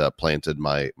and planted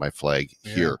my flag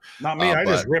here. Not me. I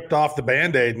just ripped off the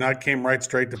Band-Aid and I came right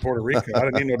straight to Puerto Rico. I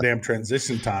didn't need no damn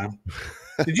transition time.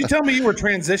 Did you tell me you were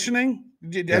transitioning?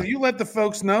 Have you let the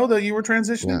folks know that you were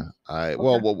transitioning? Yeah.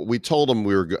 Well, we told them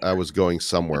I was going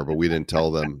somewhere, but we didn't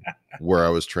tell them where I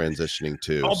was transitioning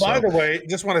to. Oh, by the way,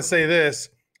 just want to say this.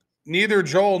 Neither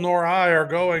Joel nor I are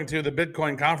going to the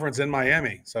Bitcoin conference in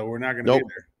Miami, so we're not going to be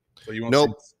there. So you won't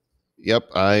see us. Yep.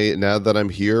 Now that I'm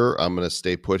here, I'm going to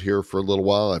stay put here for a little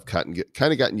while. I've kind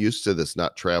of gotten used to this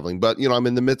not traveling, but I'm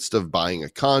in the midst of buying a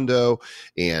condo,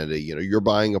 and you're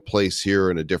buying a place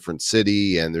here in a different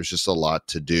city, and there's just a lot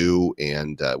to do,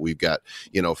 and we've got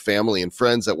family and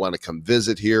friends that want to come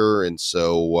visit here, and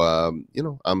so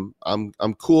I'm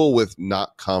cool with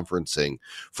not conferencing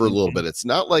for a little bit. It's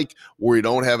not like we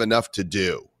don't have enough to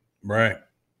do, right?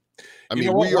 I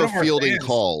mean, we are fielding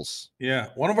calls. Yeah,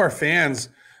 one of our fans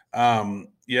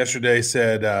yesterday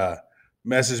said,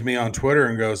 messaged me on Twitter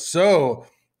and goes, "So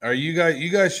are you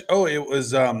guys, oh, it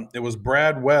was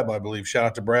Brad Webb, I believe. Shout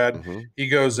out to Brad. Mm-hmm. He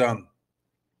goes,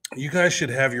 you guys should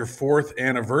have your 4th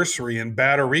anniversary in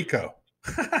Puerto Rico."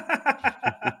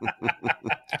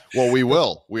 Well, we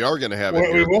will. We are going to have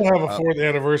it. We will have a 4th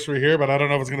anniversary here, but I don't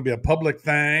know if it's going to be a public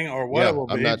thing or what it will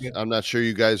be. I'm not sure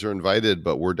you guys are invited,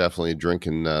 but we're definitely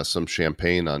drinking some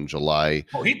champagne on July.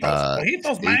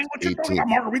 Mojitos, man. What you talking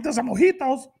about? Margaritas and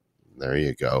mojitos. There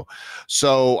you go.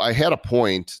 So I had a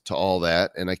point to all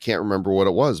that, and I can't remember what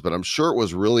it was, but I'm sure it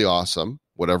was really awesome,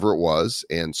 whatever it was.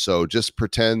 And so just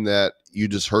pretend that you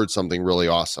just heard something really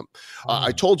awesome.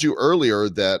 I told you earlier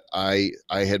that I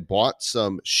had bought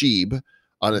some SHIB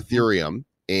on Ethereum,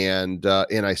 and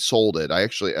I sold it.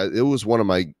 It was one of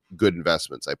my good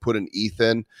investments. I put an ETH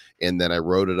in, and then I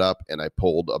wrote it up, and I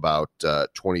pulled about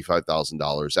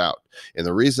 $25,000 out. And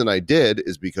the reason I did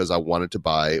is because I wanted to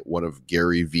buy one of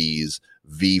Gary V's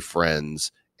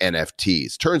VFriends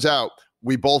NFTs. Turns out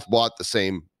we both bought the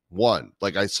same one.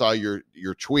 Like, I saw your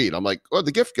tweet. I'm like, oh,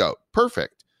 the gift goat.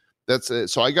 Perfect. That's it.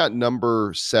 So I got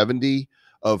number 70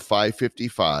 of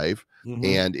 555. Mm-hmm.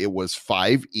 And it was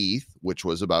 5 ETH, which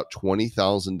was about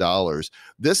 $20,000.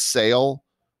 This sale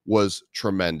was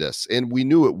tremendous, and we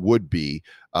knew it would be.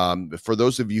 For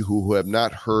those of you who have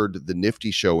not heard the Nifty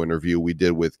Show interview we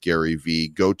did with Gary V,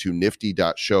 go to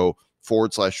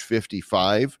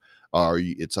nifty.show/55.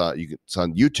 It's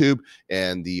on YouTube,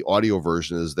 and the audio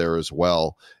version is there as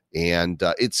well. And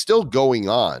it's still going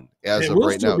on as of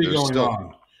right now. There's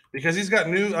still because he's got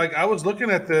new. Like, I was looking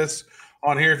at this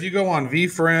on here. If you go on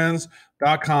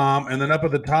vfriends.com and then up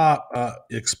at the top,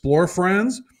 explore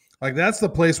friends, like, that's the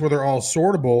place where they're all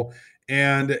sortable.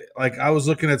 And like, I was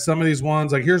looking at some of these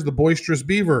ones, like, here's the boisterous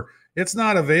beaver. It's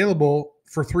not available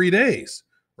for 3 days,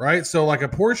 right? So like, a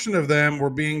portion of them were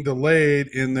being delayed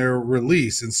in their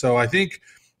release. And so I think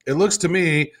it looks to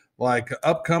me like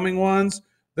upcoming ones,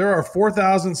 there are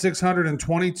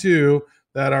 4,622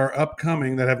 that are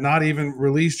upcoming that have not even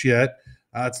released yet.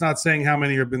 It's not saying how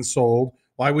many have been sold.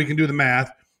 Why, we can do the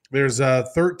math. There's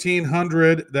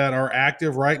 1,300 that are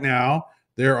active right now.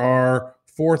 There are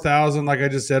 4,000, like I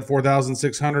just said,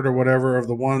 4,600 or whatever of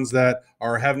the ones that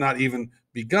have not even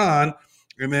begun.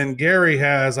 And then Gary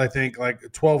has, I think, like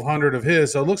 1,200 of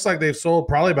his. So it looks like they've sold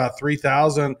probably about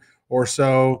 3,000 or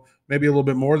so, maybe a little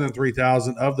bit more than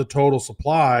 3,000 of the total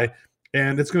supply.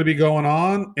 And it's going to be going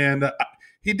on. And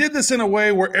he did this in a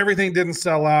way where everything didn't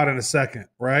sell out in a second,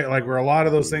 right? Like, where a lot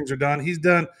of those things are done. He's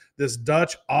done this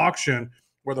Dutch auction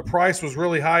where the price was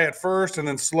really high at first, and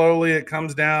then slowly it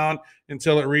comes down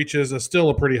until it reaches still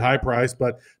a pretty high price,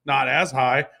 but not as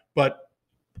high. But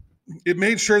it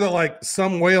made sure that, like,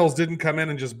 some whales didn't come in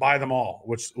and just buy them all,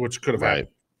 which could have happened.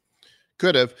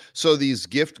 Could have. So these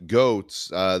gift goats,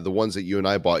 the ones that you and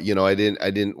I bought, I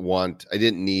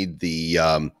didn't need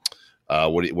the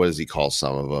what does he call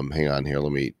some of them? Hang on here.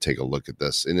 Let me take a look at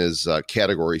this. In his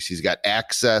categories, he's got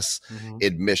access,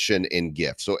 admission, and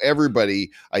gift. So everybody,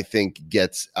 I think,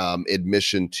 gets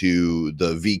admission to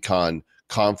the VCon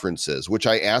conferences, which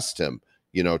I asked him,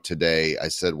 today. I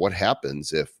said, what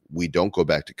happens if we don't go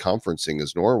back to conferencing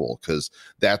as normal? Because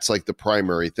that's like the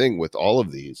primary thing with all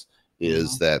of these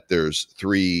is that there's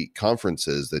 3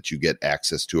 conferences that you get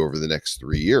access to over the next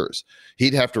 3 years.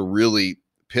 He'd have to really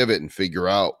pivot and figure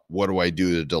out, what do I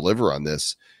do to deliver on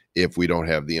this if we don't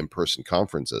have the in-person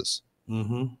conferences?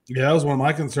 Yeah, that was one of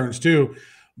my concerns too.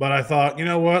 But I thought, you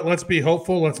know what, let's be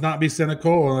hopeful. Let's not be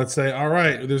cynical. And let's say, all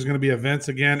right, there's going to be events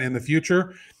again in the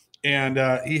future. And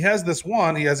he has this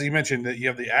one, as you mentioned, that you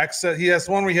have the access. He has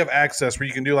one where you have access where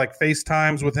you can do like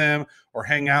FaceTimes with him or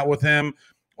hang out with him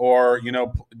or,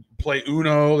 play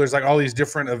Uno. There's like all these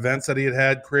different events that he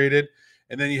had created.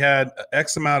 And then you had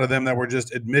X amount of them that were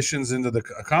just admissions into the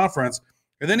conference.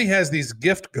 And then he has these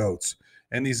gift goats.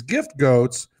 And these gift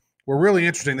goats were really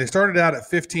interesting. They started out at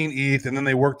 15 ETH, and then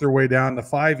they worked their way down to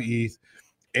 5 ETH.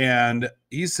 And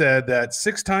he said that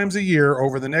 6 times a year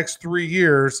over the next 3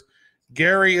 years,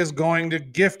 Gary is going to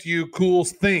gift you cool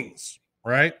things,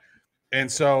 right? And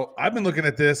so I've been looking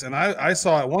at this, and I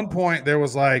saw at one point there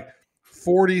was like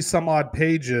 40 some odd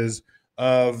pages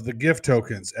of the gift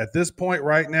tokens. At this point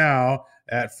right now,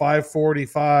 at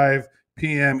 5:45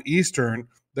 p.m. Eastern,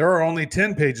 there are only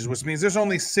 10 pages, which means there's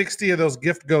only 60 of those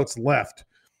gift goats left.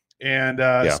 And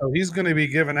so he's going to be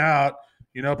giving out,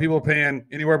 people paying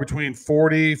anywhere between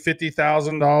 $40,000,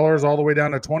 $50,000 all the way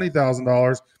down to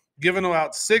 $20,000, giving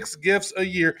out 6 gifts a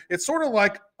year. It's sort of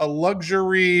like a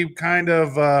luxury kind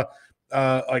of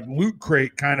like loot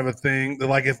crate kind of a thing. That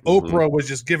like if Oprah was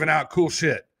just giving out cool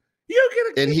shit,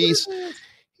 you get a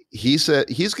he said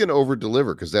he's going to over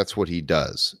deliver because that's what he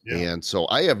does. Yeah. And so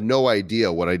I have no idea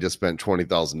what I just spent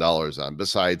 $20,000 on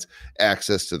besides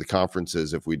access to the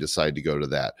conferences if we decide to go to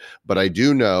that. But I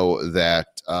do know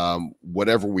that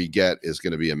whatever we get is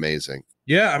going to be amazing.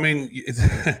 Yeah. I mean, it's,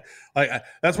 like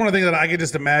that's one of the things that I could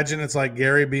just imagine. It's like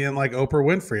Gary being like Oprah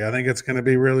Winfrey. I think it's going to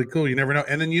be really cool. You never know.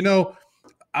 And then,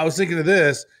 I was thinking of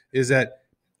this is that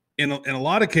in a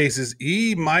lot of cases,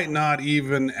 he might not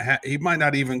even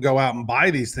go out and buy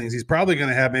these things. He's probably going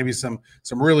to have maybe some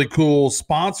really cool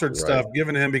sponsored stuff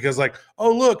given to him because like,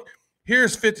 oh, look,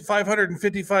 here's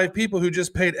 555 people who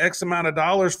just paid X amount of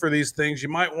dollars for these things. You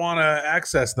might want to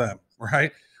access them.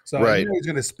 Right. So I knew he's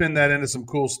going to spin that into some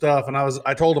cool stuff. And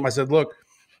I told him, I said, look,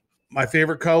 my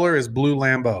favorite color is blue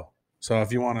Lambo. So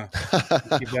if you want to,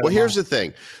 well, here's the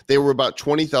thing: they were about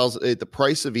 20,000. At the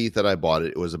price of ETH that I bought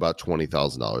it was about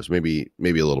 $20,000, maybe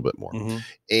a little bit more.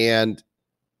 And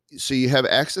so you have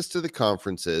access to the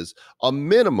conferences. A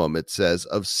minimum, it says,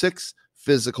 of 6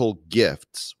 physical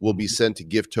gifts will be sent to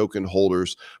gift token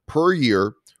holders per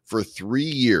year for 3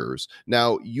 years.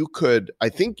 Now, I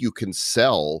think you can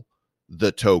sell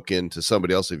the token to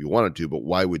somebody else if you wanted to, but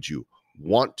why would you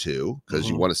want to? Because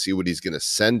you want to see what he's going to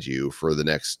send you for the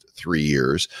next 3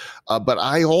 years. But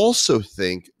I also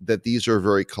think that these are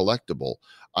very collectible.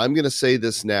 I'm going to say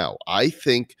this now. I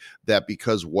think that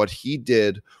because what he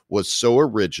did was so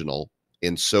original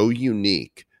and so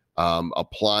unique,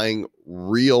 applying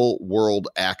real world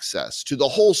access to the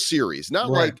whole series, not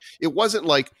like it wasn't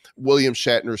like William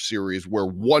Shatner series where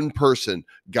one person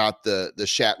got the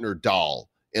Shatner doll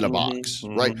in a box,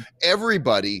 right?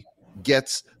 Everybody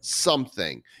gets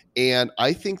something. And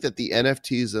I think that the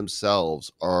NFTs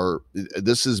themselves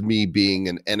this is me being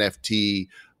an NFT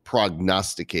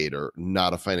prognosticator,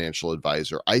 not a financial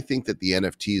advisor. I think that the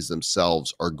NFTs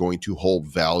themselves are going to hold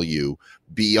value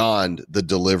beyond the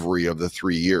delivery of the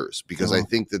 3 years, because I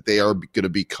think that they are going to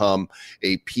become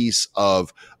a piece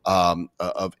of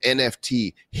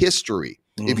NFT history.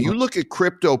 If you look at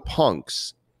crypto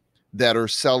punks that are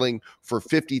selling for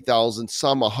 $50,000,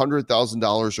 some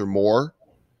 $100,000 or more,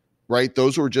 right?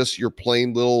 Those were just your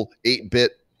plain little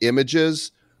 8-bit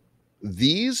images.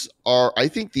 I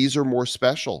think these are more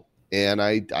special. And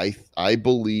I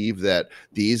believe that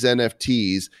these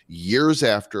NFTs, years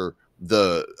after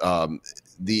the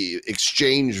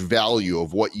exchange value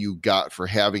of what you got for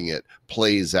having it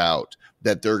plays out,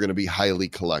 that they're going to be highly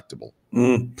collectible.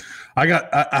 I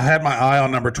had my eye on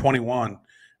number 21.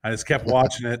 I just kept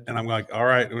watching it, and I'm like, all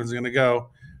right, when's it going to go?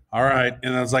 All right.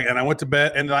 And I was like, and I went to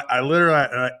bed, and I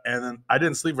literally, and then I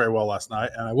didn't sleep very well last night,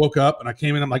 and I woke up, and I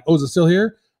came in, I'm like, oh, is it still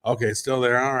here? Okay, it's still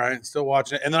there. All right, still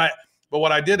watching it. And then but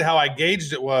what I did, how I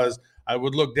gauged it was, I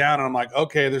would look down, and I'm like,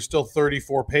 okay, there's still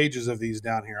 34 pages of these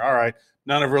down here. All right,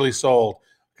 none have really sold.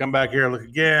 Come back here, look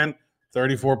again,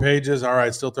 34 pages. All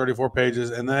right, still 34 pages.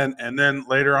 And then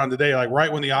later on today, like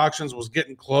right when the auctions was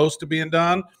getting close to being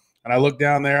done, and I looked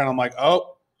down there, and I'm like, oh,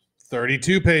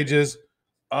 32 pages,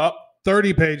 up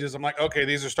 30 pages. I'm like, okay,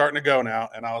 these are starting to go now.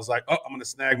 And I was like, oh, I'm going to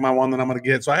snag my one that I'm going to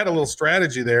get. So I had a little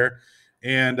strategy there,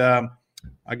 and I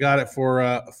got it for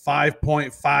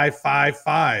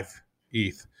 5.555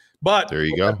 ETH. But there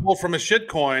you go. I pulled from a shit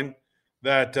coin,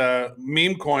 that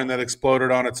meme coin that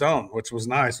exploded on its own, which was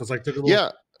nice. So it's like took a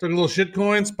little shit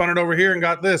coin, spun it over here, and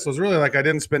got this. So it was really like I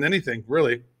didn't spend anything,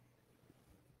 really.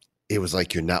 It was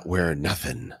like you're not wearing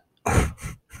nothing.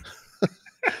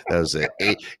 That was an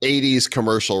 80s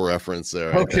commercial reference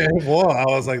there. Okay. Well, I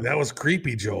was like, that was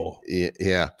creepy, Joel.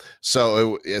 Yeah.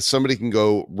 So somebody can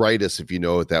go write us if you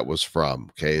know what that was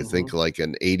from. Okay. Think like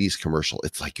an 80s commercial.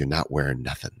 It's like you're not wearing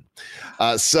nothing.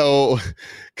 So a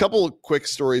couple of quick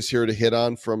stories here to hit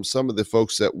on from some of the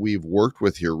folks that we've worked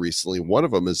with here recently. One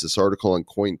of them is this article on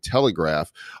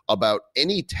Cointelegraph about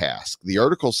AnyTask. The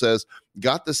article says,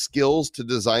 got the skills to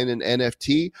design an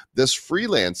NFT? This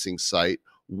freelancing site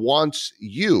wants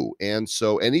you. And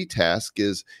so AnyTask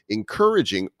is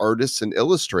encouraging artists and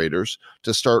illustrators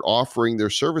to start offering their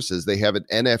services. They have an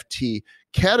NFT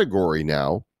category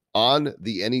now on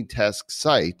the AnyTask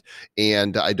site.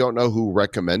 And I don't know who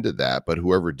recommended that, but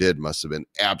whoever did must have been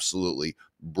absolutely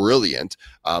brilliant.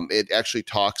 It actually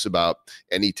talks about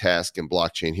AnyTask and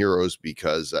Blockchain Heroes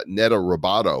because Neto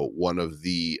Robato, one of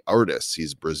the artists,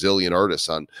 he's a Brazilian artist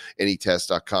on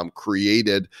AnyTask.com,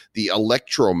 created the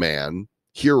Electroman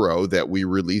hero that we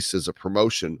released as a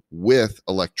promotion with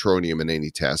Electronium and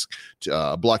AnyTask,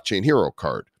 blockchain hero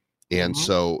card. And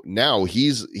so now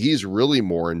he's really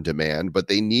more in demand, but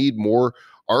they need more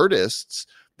artists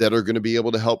that are going to be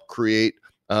able to help create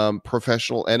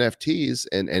professional NFTs,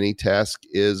 and AnyTask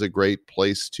is a great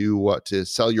place to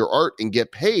sell your art and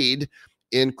get paid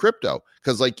in crypto.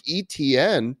 Because like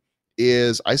ETN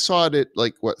is, I saw it at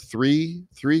like what,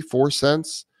 4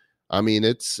 cents. I mean,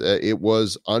 it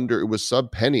was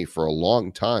sub penny for a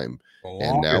long time,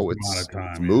 and now it's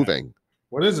moving.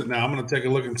 What is it now? I'm going to take a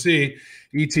look and see.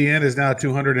 ETN is now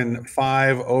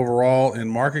 205 overall in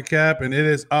market cap, and it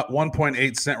is up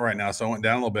 1.8 cent right now. So it went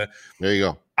down a little bit. There you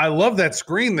go. I love that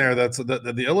screen there. That's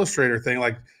the Illustrator thing.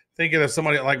 Like thinking of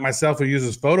somebody like myself who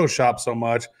uses Photoshop so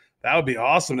much, that would be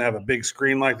awesome to have a big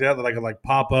screen like that I could like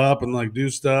pop up and like do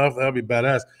stuff. That would be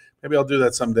badass. Maybe I'll do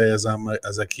that someday as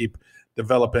I keep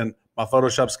developing my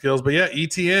Photoshop skills. But yeah,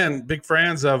 ETN, big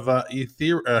fans of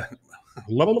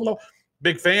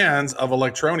big fans of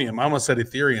Electronium. I almost said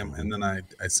Ethereum, and then I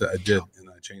said I did, and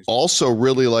I changed. Also,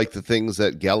 really like the things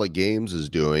that Gala Games is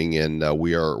doing, and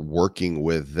we are working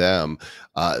with them.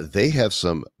 They have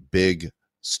some big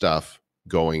stuff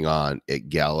going on at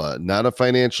Gala. Not a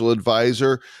financial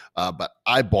advisor, but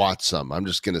I bought some. I'm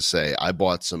just going to say I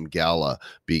bought some Gala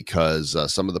because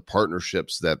some of the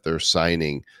partnerships that they're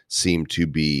signing seem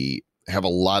to have a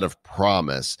lot of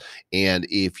promise. And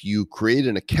if you create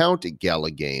an account at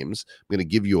Gala Games, I'm going to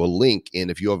give you a link.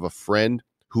 And if you have a friend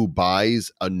who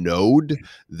buys a node,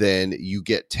 then you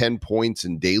get 10 points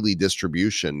in daily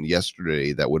distribution.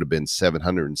 Yesterday, that would have been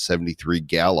 773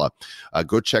 Gala.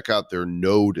 Go check out their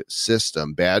node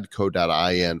system, badco.in/Gala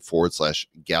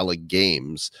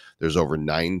Games. There's over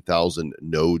 9,000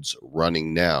 nodes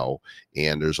running now,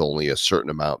 and there's only a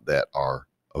certain amount that are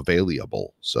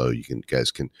available, so guys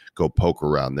can go poke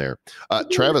around there.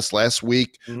 Travis, last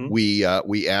week we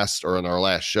asked, or in our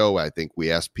last show, I think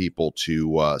we asked people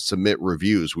to submit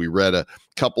reviews. We read a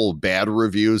couple of bad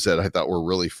reviews that I thought were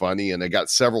really funny, and I got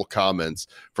several comments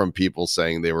from people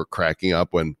saying they were cracking up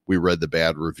when we read the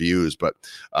bad reviews. But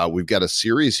we've got a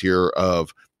series here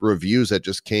of reviews that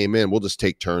just came in. We'll just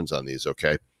take turns on these,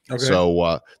 okay? Okay.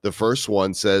 So the first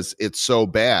one says, "It's so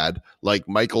bad, like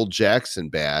Michael Jackson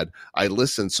bad. I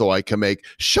listen so I can make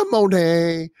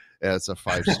Chamonix." That's a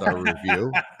 5-star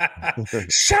review.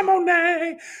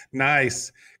 Chamonix.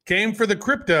 Nice. Came for the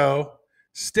crypto,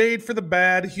 stayed for the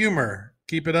bad humor.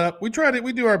 Keep it up. We tried it.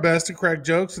 We do our best to crack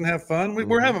jokes and have fun.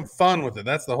 We're having fun with it.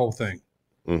 That's the whole thing.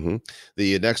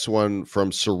 The next one from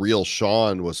Surreal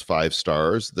Sean was 5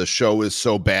 stars. "The show is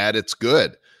so bad, it's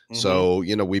good." So,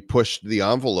 we pushed the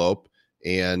envelope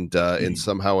and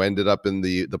somehow ended up in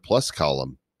the plus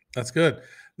column. That's good.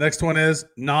 Next one is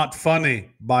Not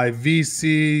Funny by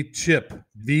VC Chip.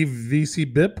 VC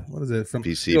Bip? What is it? From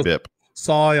VC Bip.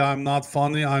 "Sorry, I'm not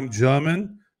funny. I'm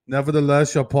German.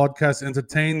 Nevertheless, your podcast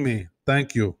entertained me.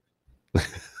 Thank you."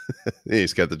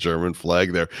 He's got the German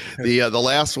flag there. The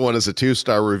last one is a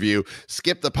 2-star review.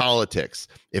 "Skip the politics.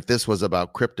 If this was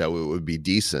about crypto, it would be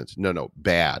decent." No,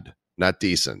 bad. Not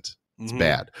decent. It's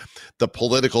bad. "The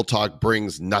political talk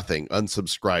brings nothing.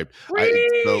 Unsubscribed." His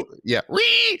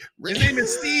name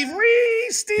is Steve.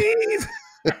 Steve.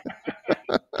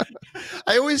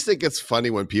 I always think it's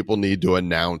funny when people need to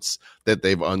announce that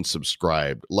they've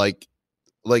unsubscribed. Like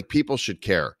people should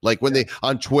care. Like when they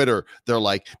on Twitter, they're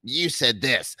like, "You said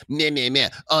this, meh,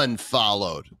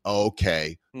 unfollowed."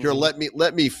 Okay, here, let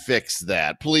me fix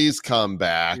that. Please come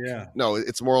back. Yeah. No,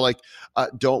 it's more like,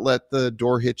 don't let the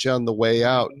door hit you on the way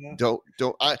out. Don't.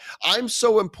 I'm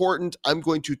so important. I'm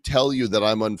going to tell you that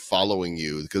I'm unfollowing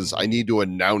you because I need to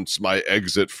announce my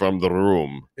exit from the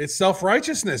room. It's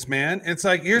self-righteousness, man. It's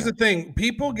like, here's the thing.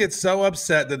 People get so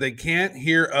upset that they can't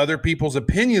hear other people's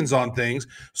opinions on things,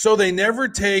 so they never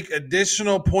take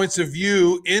additional points of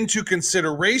view into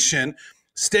consideration,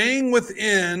 staying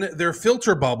within their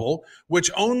filter bubble, which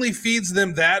only feeds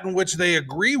them that in which they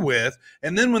agree with.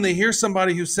 And then when they hear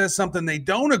somebody who says something they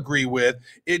don't agree with,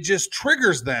 it just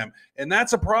triggers them. And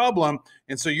that's a problem.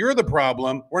 And so you're the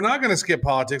problem. We're not going to skip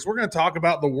politics. We're going to talk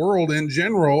about the world in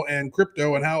general and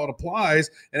crypto and how it applies.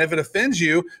 And if it offends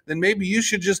you, then maybe you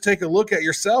should just take a look at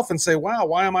yourself and say, wow,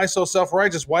 why am I so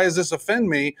self-righteous? Why does this offend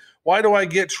me? Why do I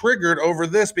get triggered over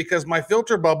this? Because my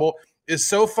filter bubble is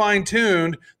so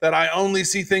fine-tuned that I only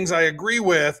see things I agree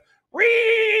with.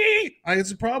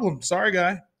 It's a problem. Sorry,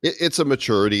 guy. It's a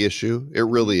maturity issue. It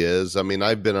really is. I mean,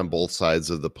 I've been on both sides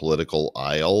of the political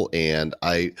aisle, and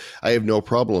I have no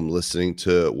problem listening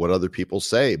to what other people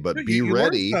say. But You- be you learn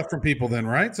ready. stuff from people, then,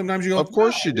 right? Sometimes you go, Of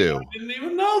course you do. I didn't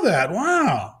even know that.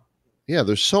 Wow. Yeah,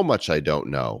 there's so much I don't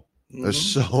know. There's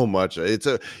Mhm. so much. It's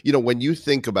when you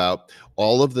think about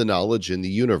all of the knowledge in the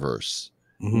universe,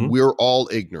 Mhm. we're all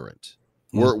ignorant.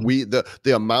 Mhm.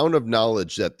 The amount of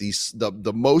knowledge that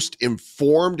the most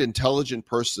informed, intelligent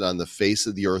person on the face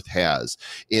of the earth has,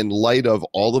 in light of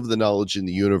all of the knowledge in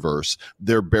the universe,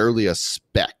 they're barely a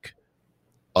speck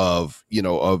of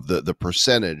the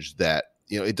percentage that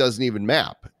it doesn't even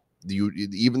map.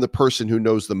 Even the person who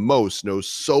knows the most knows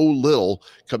so little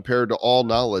compared to all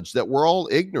knowledge that we're all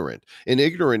ignorant. And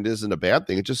ignorant isn't a bad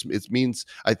thing. It means,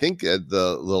 I think,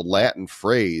 the Latin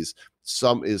phrase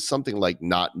is something like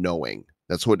not knowing.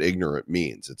 That's what ignorant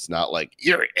means. It's not like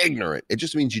you're ignorant. It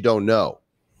just means you don't know.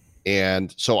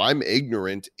 And so I'm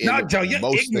ignorant in No, Joe, you're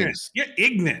most ignorant. things. You're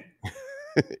ignorant.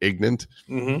 Ignorant.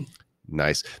 Mm-hmm.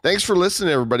 Nice. Thanks for listening,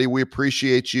 everybody. We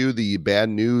appreciate you. The bad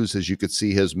news, as you could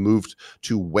see, has moved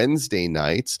to Wednesday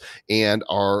nights, and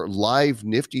our live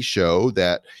Nifty show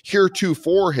that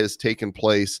heretofore has taken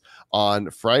place on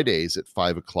Fridays at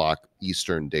 5 o'clock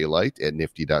Eastern Daylight at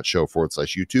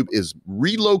nifty.show/YouTube is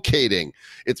relocating.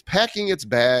 It's packing its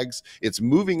bags. It's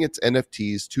moving its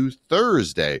NFTs to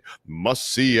Thursday.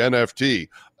 Must see NFT.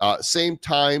 Same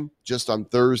time, just on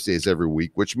Thursdays every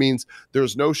week, which means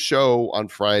there's no show on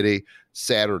Friday,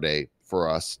 Saturday for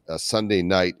us. Sunday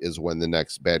night is when the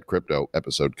next Bad Crypto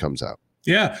episode comes out.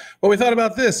 Yeah. Well, we thought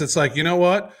about this. It's like, you know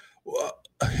what?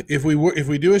 If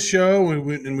we do a show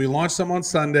and we launch some on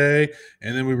Sunday,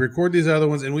 and then we record these other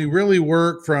ones, and we really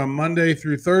work from Monday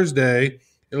through Thursday,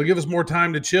 it'll give us more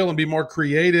time to chill and be more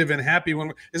creative and happy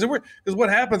because what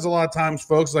happens a lot of times,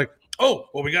 folks, like, oh,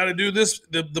 well, we got to do this,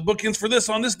 the bookends for this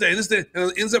on this day. And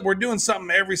it ends up we're doing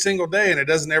something every single day, and it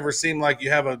doesn't ever seem like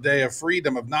you have a day of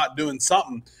freedom of not doing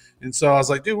something. And so I was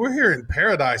like, dude, we're here in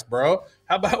paradise, bro.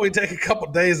 How about we take a couple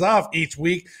days off each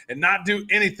week and not do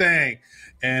anything?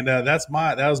 And that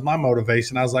was my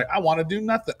motivation. I was like, I want to do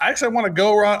nothing. I want to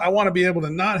go out. I want to be able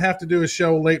to not have to do a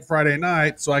show late Friday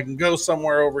night, so I can go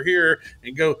somewhere over here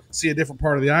and go see a different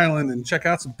part of the island and check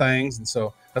out some things. And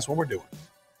so that's what we're doing.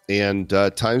 And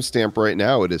timestamp right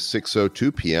now, it is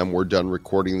 6:02 p.m. We're done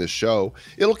recording the show.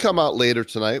 It'll come out later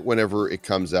tonight whenever it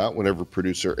comes out, whenever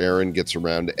producer Aaron gets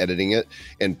around to editing it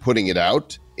and putting it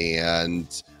out. And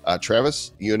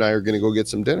Travis, you and I are going to go get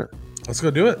some dinner. Let's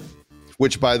go do it.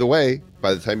 Which, by the way,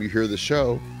 by the time you hear the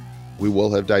show, we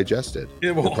will have digested.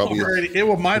 It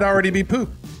might already be poop.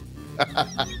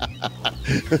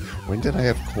 When did I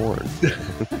have corn?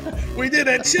 We did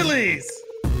at Chili's.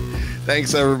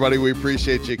 Thanks, everybody. We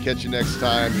appreciate you. Catch you next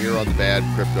time here on the Bad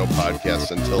Crypto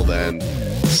Podcast. Until then,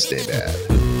 stay bad.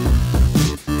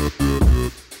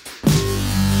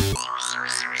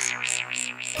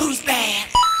 Who's bad?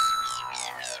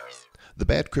 The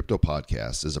Bad Crypto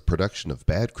Podcast is a production of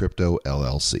Bad Crypto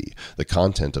LLC. The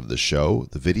content of the show,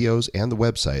 the videos, and the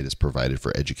website is provided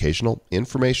for educational,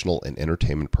 informational, and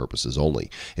entertainment purposes only.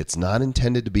 It's not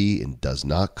intended to be and does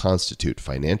not constitute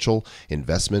financial,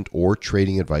 investment, or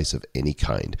trading advice of any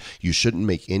kind. You shouldn't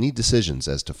make any decisions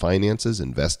as to finances,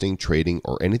 investing, trading,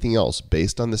 or anything else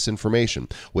based on this information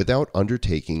without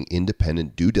undertaking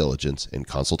independent due diligence and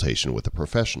consultation with a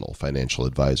professional financial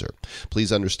advisor.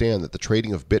 Please understand that the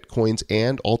trading of Bitcoins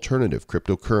and alternative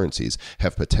cryptocurrencies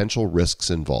have potential risks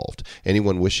involved.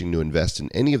 Anyone wishing to invest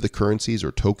in any of the currencies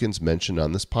or tokens mentioned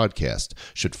on this podcast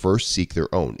should first seek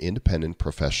their own independent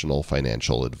professional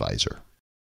financial advisor.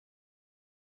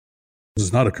 This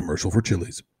is not a commercial for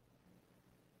Chili's.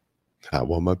 I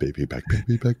want my baby back,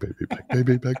 baby back, baby back,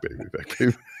 baby back, baby back,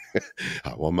 baby.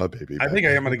 I want my baby back. I think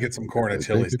I am going to get some corn at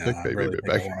Chili's now. I really think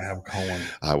I back. want to have corn.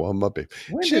 I want my baby.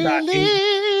 When did I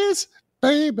eat?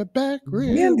 Baby back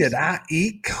ribs. When did I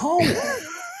eat corn? I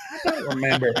don't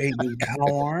remember eating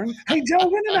corn. Hey, Joe,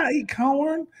 when did I eat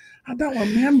corn? I don't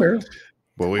remember.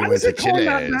 When we Why went does to corn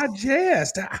not Chili's.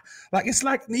 digest? It's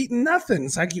like eating nothing.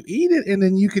 It's like you eat it and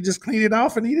then you could just clean it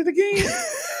off and eat it again.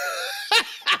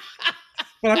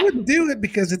 But I wouldn't do it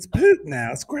because it's poop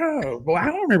now. It's gross. Well, I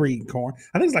don't remember eating corn.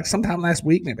 I think it's like sometime last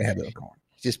week maybe I had a little corn.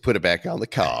 Just put it back on the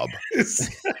cob.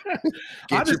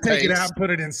 I just take it out and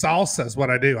put it in salsa is what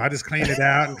I do. I just clean it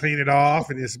out and clean it off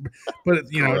and just put it,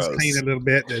 just clean it a little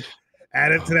bit and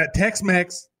add it to that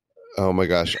Tex-Mex. Oh my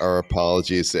gosh. Our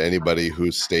apologies to anybody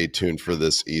who stayed tuned for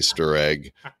this Easter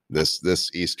egg. This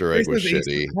Easter egg was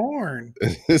shitty. Corn.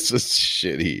 This is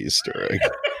shitty Easter egg.